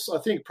stops. I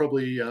think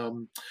probably...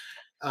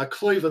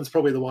 Cleveland's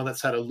probably the one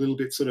that's had a little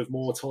bit sort of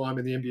more time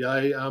in the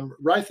NBA.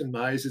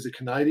 Rathan-Mays is a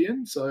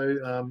Canadian,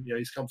 so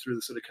he's come through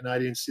the sort of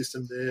Canadian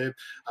system there.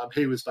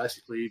 He was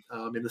basically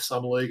in the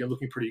summer league and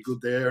looking pretty good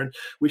there. And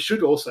we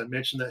should also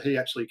mention that he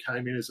actually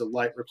came in as a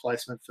late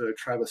replacement for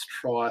Travis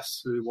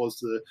Trice, who was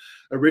the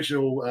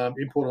original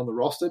import on the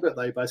roster, but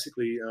they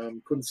basically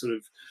couldn't sort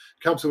of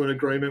come to an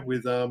agreement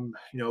with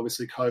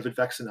obviously COVID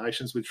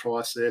vaccinations with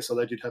Trice there, so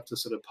they did have to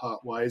sort of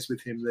part ways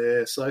with him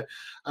there. So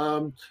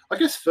I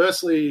guess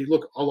firstly,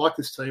 look, I like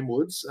this team,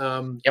 Woods.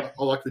 Yep.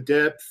 I like the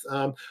depth.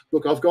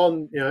 Look, I've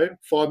gone,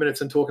 5 minutes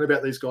and talking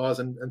about these guys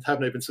and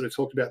haven't even sort of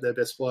talked about their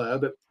best player.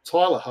 But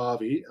Tyler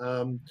Harvey,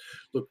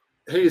 look,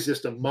 he is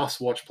just a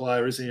must-watch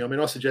player, isn't he? I mean,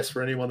 I suggest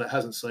for anyone that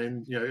hasn't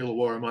seen,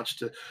 Illawarra much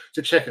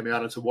to check him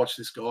out and to watch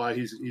this guy.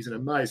 He's an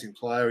amazing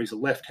player. He's a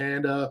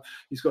left-hander.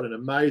 He's got an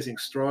amazing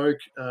stroke.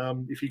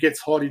 If he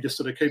gets hot, he just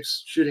sort of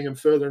keeps shooting him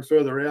further and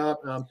further out.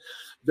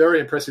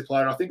 Very impressive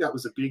player. And I think that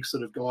was a big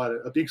sort of guy,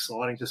 a big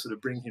signing to sort of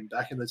bring him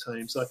back in the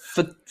team. So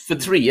for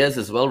 3 years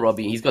as well,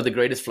 Robbie, he's got the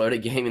greatest floater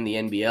game in the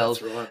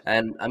NBL. That's right.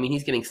 And I mean,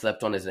 he's getting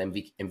slept on as an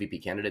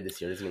MVP candidate this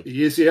year, isn't he?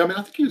 He is, yeah. I mean,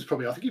 I think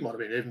he might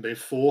have even been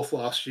 4th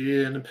last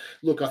year. And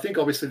look, I think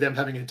obviously them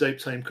having a deep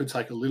team could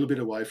take a little bit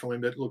away from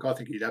him. But look, I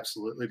think he'd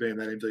absolutely be in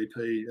that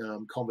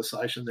MVP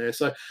conversation there.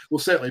 So we'll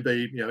certainly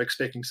be,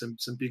 expecting some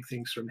big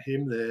things from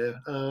him there.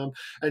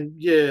 And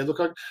yeah, look,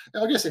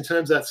 I guess in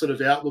terms of that sort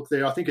of outlook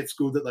there, I think it's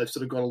good that they've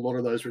sort of got a lot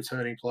of those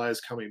returning players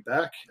coming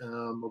back.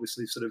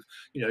 Obviously, sort of,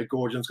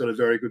 Goorjian's got a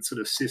very good sort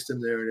of system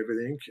there and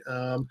everything.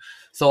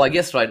 So I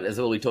guess, right, as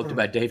well, we talked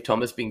about Dave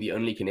Thomas being the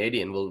only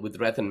Canadian. Well, with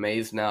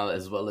Rathan-Mays now,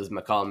 as well as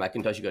Mikhail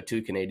McIntosh, you got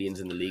 2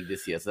 Canadians in the league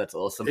this year. So that's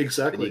awesome.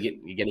 Exactly.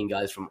 You're getting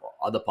guys from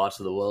other parts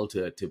of the world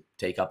to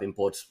take up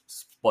import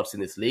spots in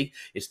this league.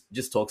 It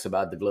just talks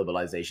about the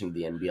globalization of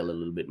the NBL a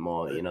little bit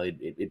more.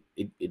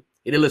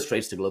 It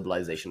illustrates the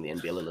globalization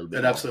of the NBL a little bit.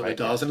 It absolutely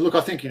does. And look,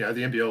 I think, the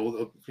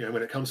NBL,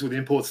 when it comes with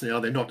imports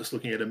now, they're not just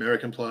looking at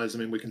American players. I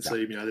mean, we can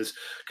see, there's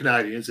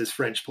Canadians, there's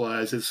French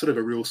players, there's sort of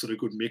a real sort of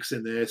good mix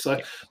in there.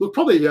 So, look,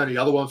 probably the only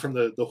other one from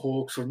the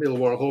Hawks, from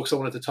Illawarra Hawks, I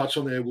wanted to touch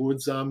on there,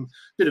 Woods.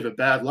 Bit of a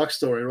bad luck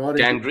story, right?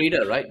 Dan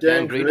Grida, right?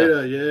 Dan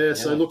Grida, yeah.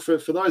 So, look, for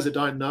those that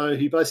don't know,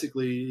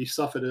 he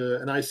suffered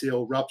an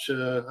ACL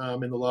rupture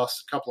in the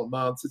last couple of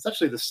months. It's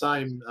actually the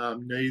same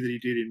knee that he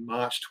did in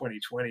March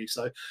 2020.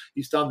 So,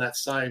 he's done that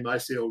same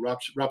ACL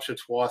rupture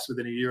twice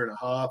within a year and a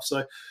half.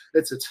 So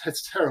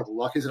it's terrible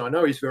luck, isn't it? I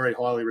know he's very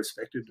highly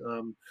respected,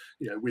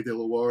 with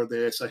Illawarra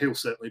there. So he'll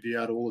certainly be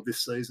out all of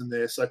this season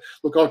there. So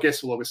look, I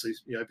guess we'll obviously,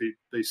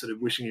 be sort of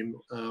wishing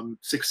him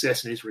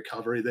success in his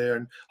recovery there,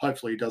 and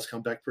hopefully he does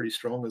come back pretty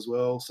strong as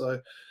well.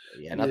 So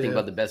nothing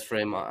but the best for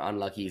him.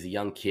 Unlucky, he's a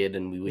young kid,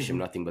 and we wish him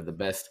nothing but the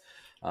best.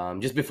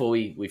 Just before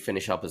we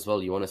finish up as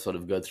well, you want to sort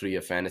of go through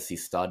your fantasy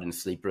stud and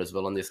sleeper as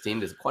well on this team?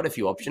 There's quite a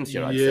few options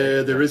here, I'd say.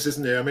 Yeah, there is,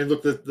 isn't there? I mean,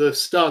 look, the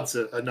studs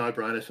are a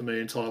no-brainer for me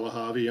and Tyler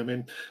Harvey. I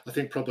mean, I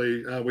think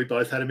probably we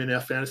both had him in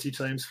our fantasy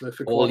teams for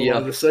quite a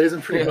lot of the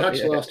season, pretty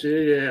much last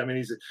year. Yeah, I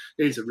mean,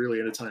 he's a really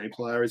entertaining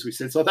player, as we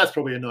said. So that's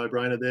probably a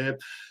no-brainer there.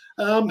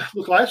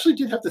 Look, I actually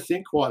did have to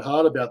think quite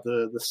hard about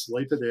the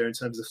sleeper there in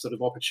terms of sort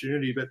of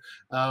opportunity, but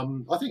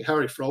I think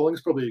Harry Froling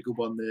is probably a good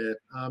one there.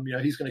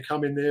 He's going to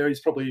come in there.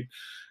 He's probably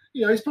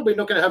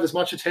not going to have as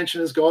much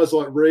attention as guys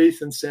like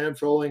Reith and Sam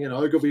Froling and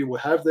Ogilvy will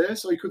have there.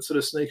 So he could sort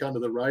of sneak under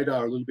the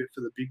radar a little bit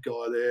for the big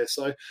guy there.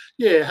 So,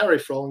 yeah, Harry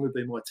Froling would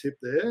be my tip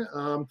there.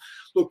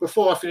 Look,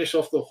 before I finish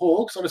off the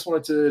Hawks, I just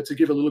wanted to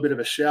give a little bit of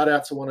a shout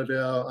out to one of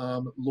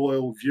our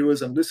loyal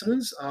viewers and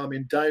listeners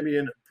in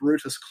Damien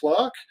Brutus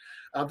Clark.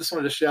 Just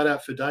wanted to shout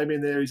out for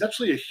Damien there. He's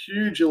actually a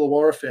huge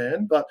Illawarra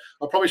fan, but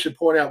I probably should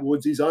point out,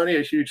 Woods, he's only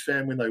a huge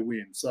fan when they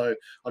win. So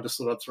I just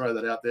thought I'd throw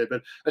that out there.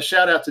 But a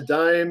shout out to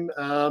Dame.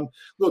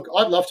 Look,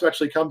 I'd love to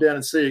actually come down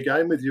and see a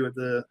game with you at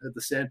the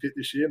Sandpit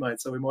this year,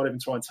 mate. So we might even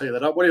try and tee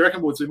that up. What do you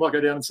reckon, Woods? We might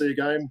go down and see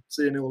an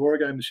Illawarra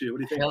game this year. What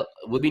do you think? Hell,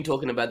 we've been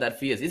talking about that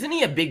for years. Isn't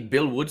he a big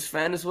Bill Woods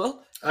fan as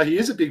well? He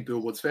is a big Bill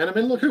Woods fan. I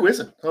mean, look, who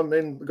isn't? I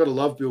mean, we've got to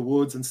love Bill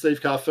Woods and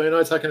Steve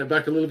Carfino, taking it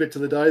back a little bit to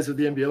the days of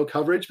the NBL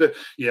coverage. But,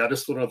 yeah, I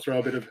just thought I'd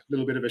throw a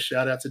little bit of a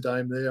shout-out to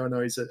Dame there. I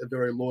know he's a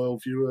very loyal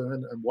viewer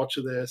and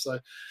watcher there. So,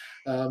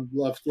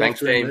 thanks,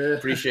 Dame. There.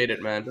 Appreciate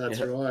it, man.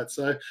 That's right.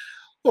 So,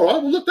 all right.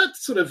 Well, look,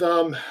 that's sort of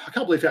I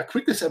can't believe how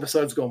quick this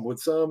episode's gone,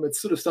 Woods.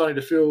 It's sort of starting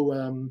to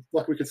feel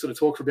like we could sort of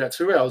talk for about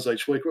 2 hours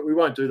each week, but we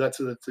won't do that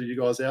to you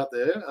guys out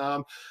there.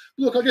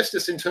 Look, I guess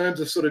just in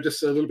terms of sort of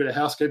just a little bit of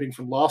housekeeping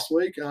from last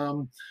week,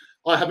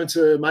 I happened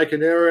to make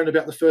an error in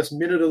about the first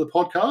minute of the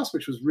podcast,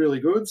 which was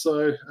really good.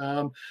 So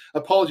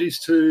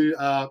apologies to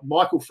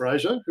Michael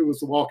Fraser, who was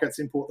the Wildcats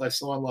import they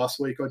signed last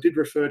week. I did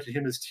refer to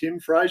him as Tim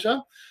Fraser.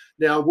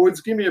 Now,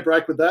 Woods, give me a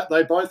break with that.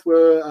 They both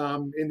were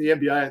in the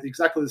NBA at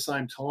exactly the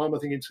same time, I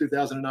think in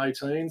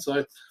 2018.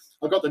 So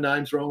I got the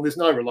names wrong. There's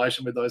no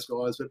relation with those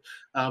guys, but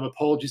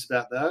apologies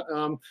about that.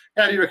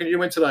 How do you reckon you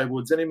went today,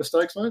 Woods? Any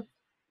mistakes, mate?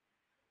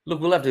 Look,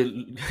 we'll have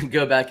to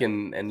go back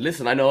and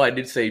listen. I know I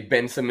did say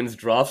Ben Simmons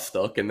draft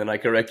stock, and then I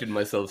corrected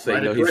myself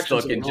saying no, he's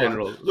stock in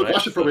general. Look, right? I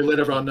should probably let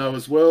everyone know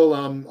as well.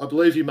 I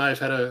believe you may have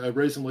had a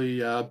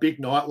reasonably big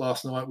night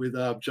last night with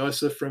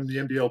Joseph from the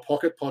NBL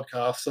Pocket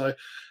podcast. So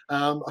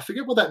I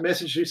forget what that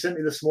message you sent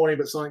me this morning,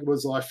 but something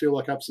was, I feel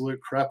like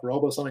absolute crap,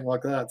 Rob, or something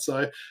like that.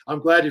 So I'm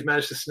glad you've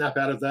managed to snap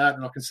out of that,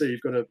 and I can see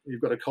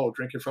you've got a cold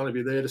drink in front of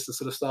you there just to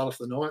sort of start off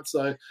the night.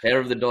 So hair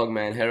of the dog,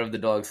 man, hair of the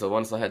dog. So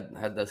once I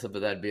had that sip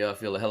of that beer, I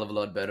feel a hell of a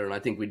lot better, and I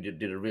think we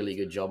did a really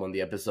good job on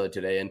the episode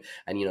today, and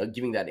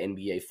giving that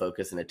NBA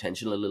focus and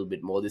attention a little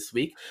bit more this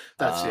week.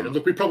 That's it. And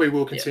look, we probably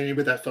will continue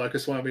with that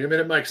focus, won't we? I mean,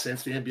 it makes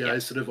sense. The NBA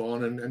is sort of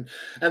on, and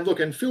look,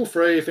 and feel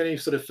free if any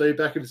sort of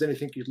feedback, if there's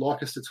anything you'd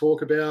like us to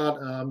talk about,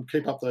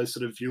 keep up those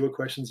sort of viewer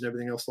questions and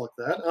everything else like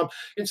that.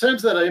 In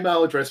terms of that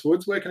email address,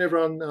 Woods, where can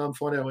everyone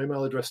find our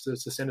email address to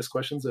send us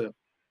questions there?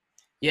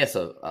 Yeah,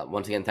 so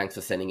once again, thanks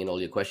for sending in all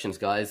your questions,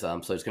 guys. So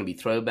it's going to be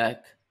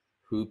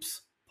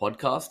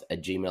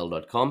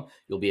throwbackhoopspodcast@gmail.com.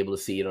 You'll be able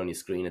to see it on your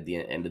screen at the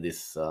end of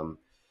this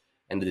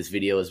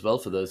video as well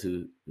for those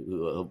who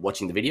are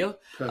watching the video.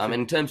 And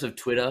in terms of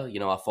Twitter,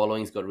 our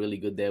following's got really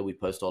good there. We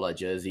post all our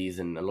jerseys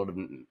and a lot of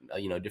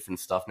different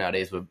stuff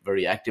nowadays. We're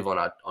very active on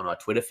our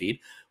Twitter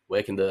feed.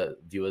 Where can the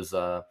viewers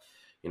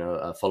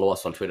follow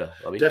us on Twitter,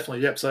 Robbie?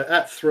 Definitely, yep. So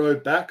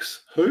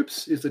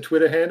 @throwbackshoops is the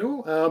Twitter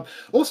handle.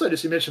 Also,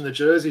 just you mentioned the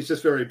jerseys,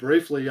 just very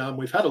briefly.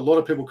 We've had a lot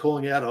of people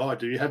calling out,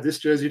 do you have this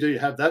jersey? Do you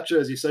have that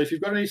jersey? So if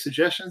you've got any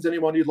suggestions,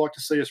 anyone you'd like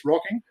to see us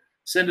rocking,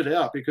 send it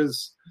out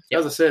because,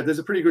 as I said, there's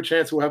a pretty good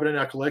chance we'll have it in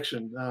our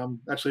collection.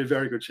 Actually, a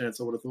very good chance,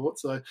 I would have thought.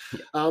 So,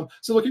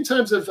 so look, in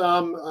terms of,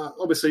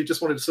 obviously,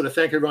 just wanted to sort of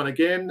thank everyone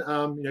again.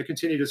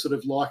 Continue to sort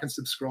of like and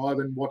subscribe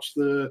and watch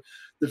the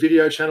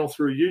video channel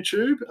through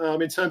YouTube.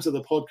 In terms of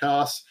the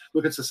podcast,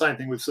 look, it's the same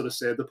thing we've sort of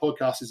said. The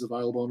podcast is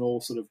available on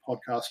all sort of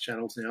podcast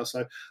channels now.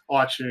 So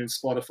iTunes,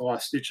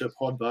 Spotify, Stitcher,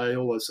 Podbay,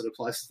 all those sort of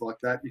places like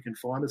that. You can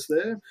find us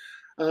there.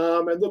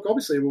 And look,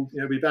 obviously, we'll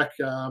be back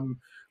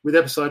with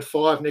episode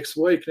 5 next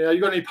week. Now, you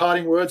got any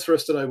parting words for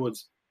us today,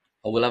 Woods?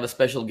 We'll have a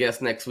special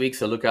guest next week,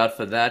 so look out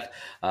for that.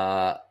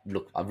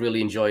 Look, I've really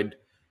enjoyed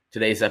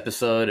today's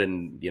episode,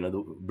 and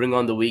bring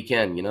on the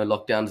weekend.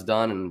 Lockdown's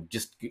done, and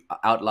just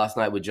out last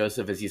night with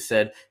Joseph, as you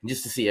said, and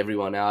just to see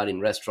everyone out in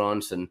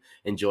restaurants and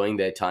enjoying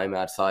their time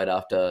outside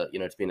after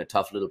it's been a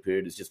tough little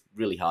period is just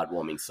really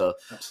heartwarming. So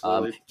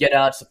get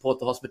out, support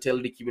the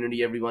hospitality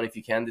community, everyone, if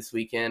you can this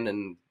weekend,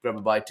 and grab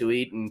a bite to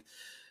eat.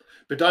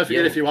 But don't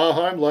forget, if you are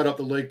home, load up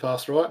the League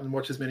Pass, right, and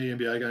watch as many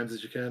NBA games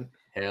as you can.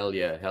 Hell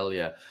yeah.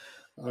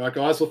 All right,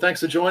 guys. Well, thanks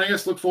for joining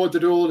us. Look forward to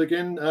doing it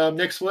again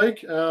next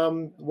week.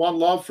 One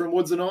love from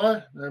Woods and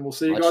I, and we'll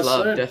see you guys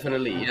soon.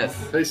 Definitely,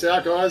 yes. Peace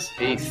out, guys.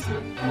 Peace.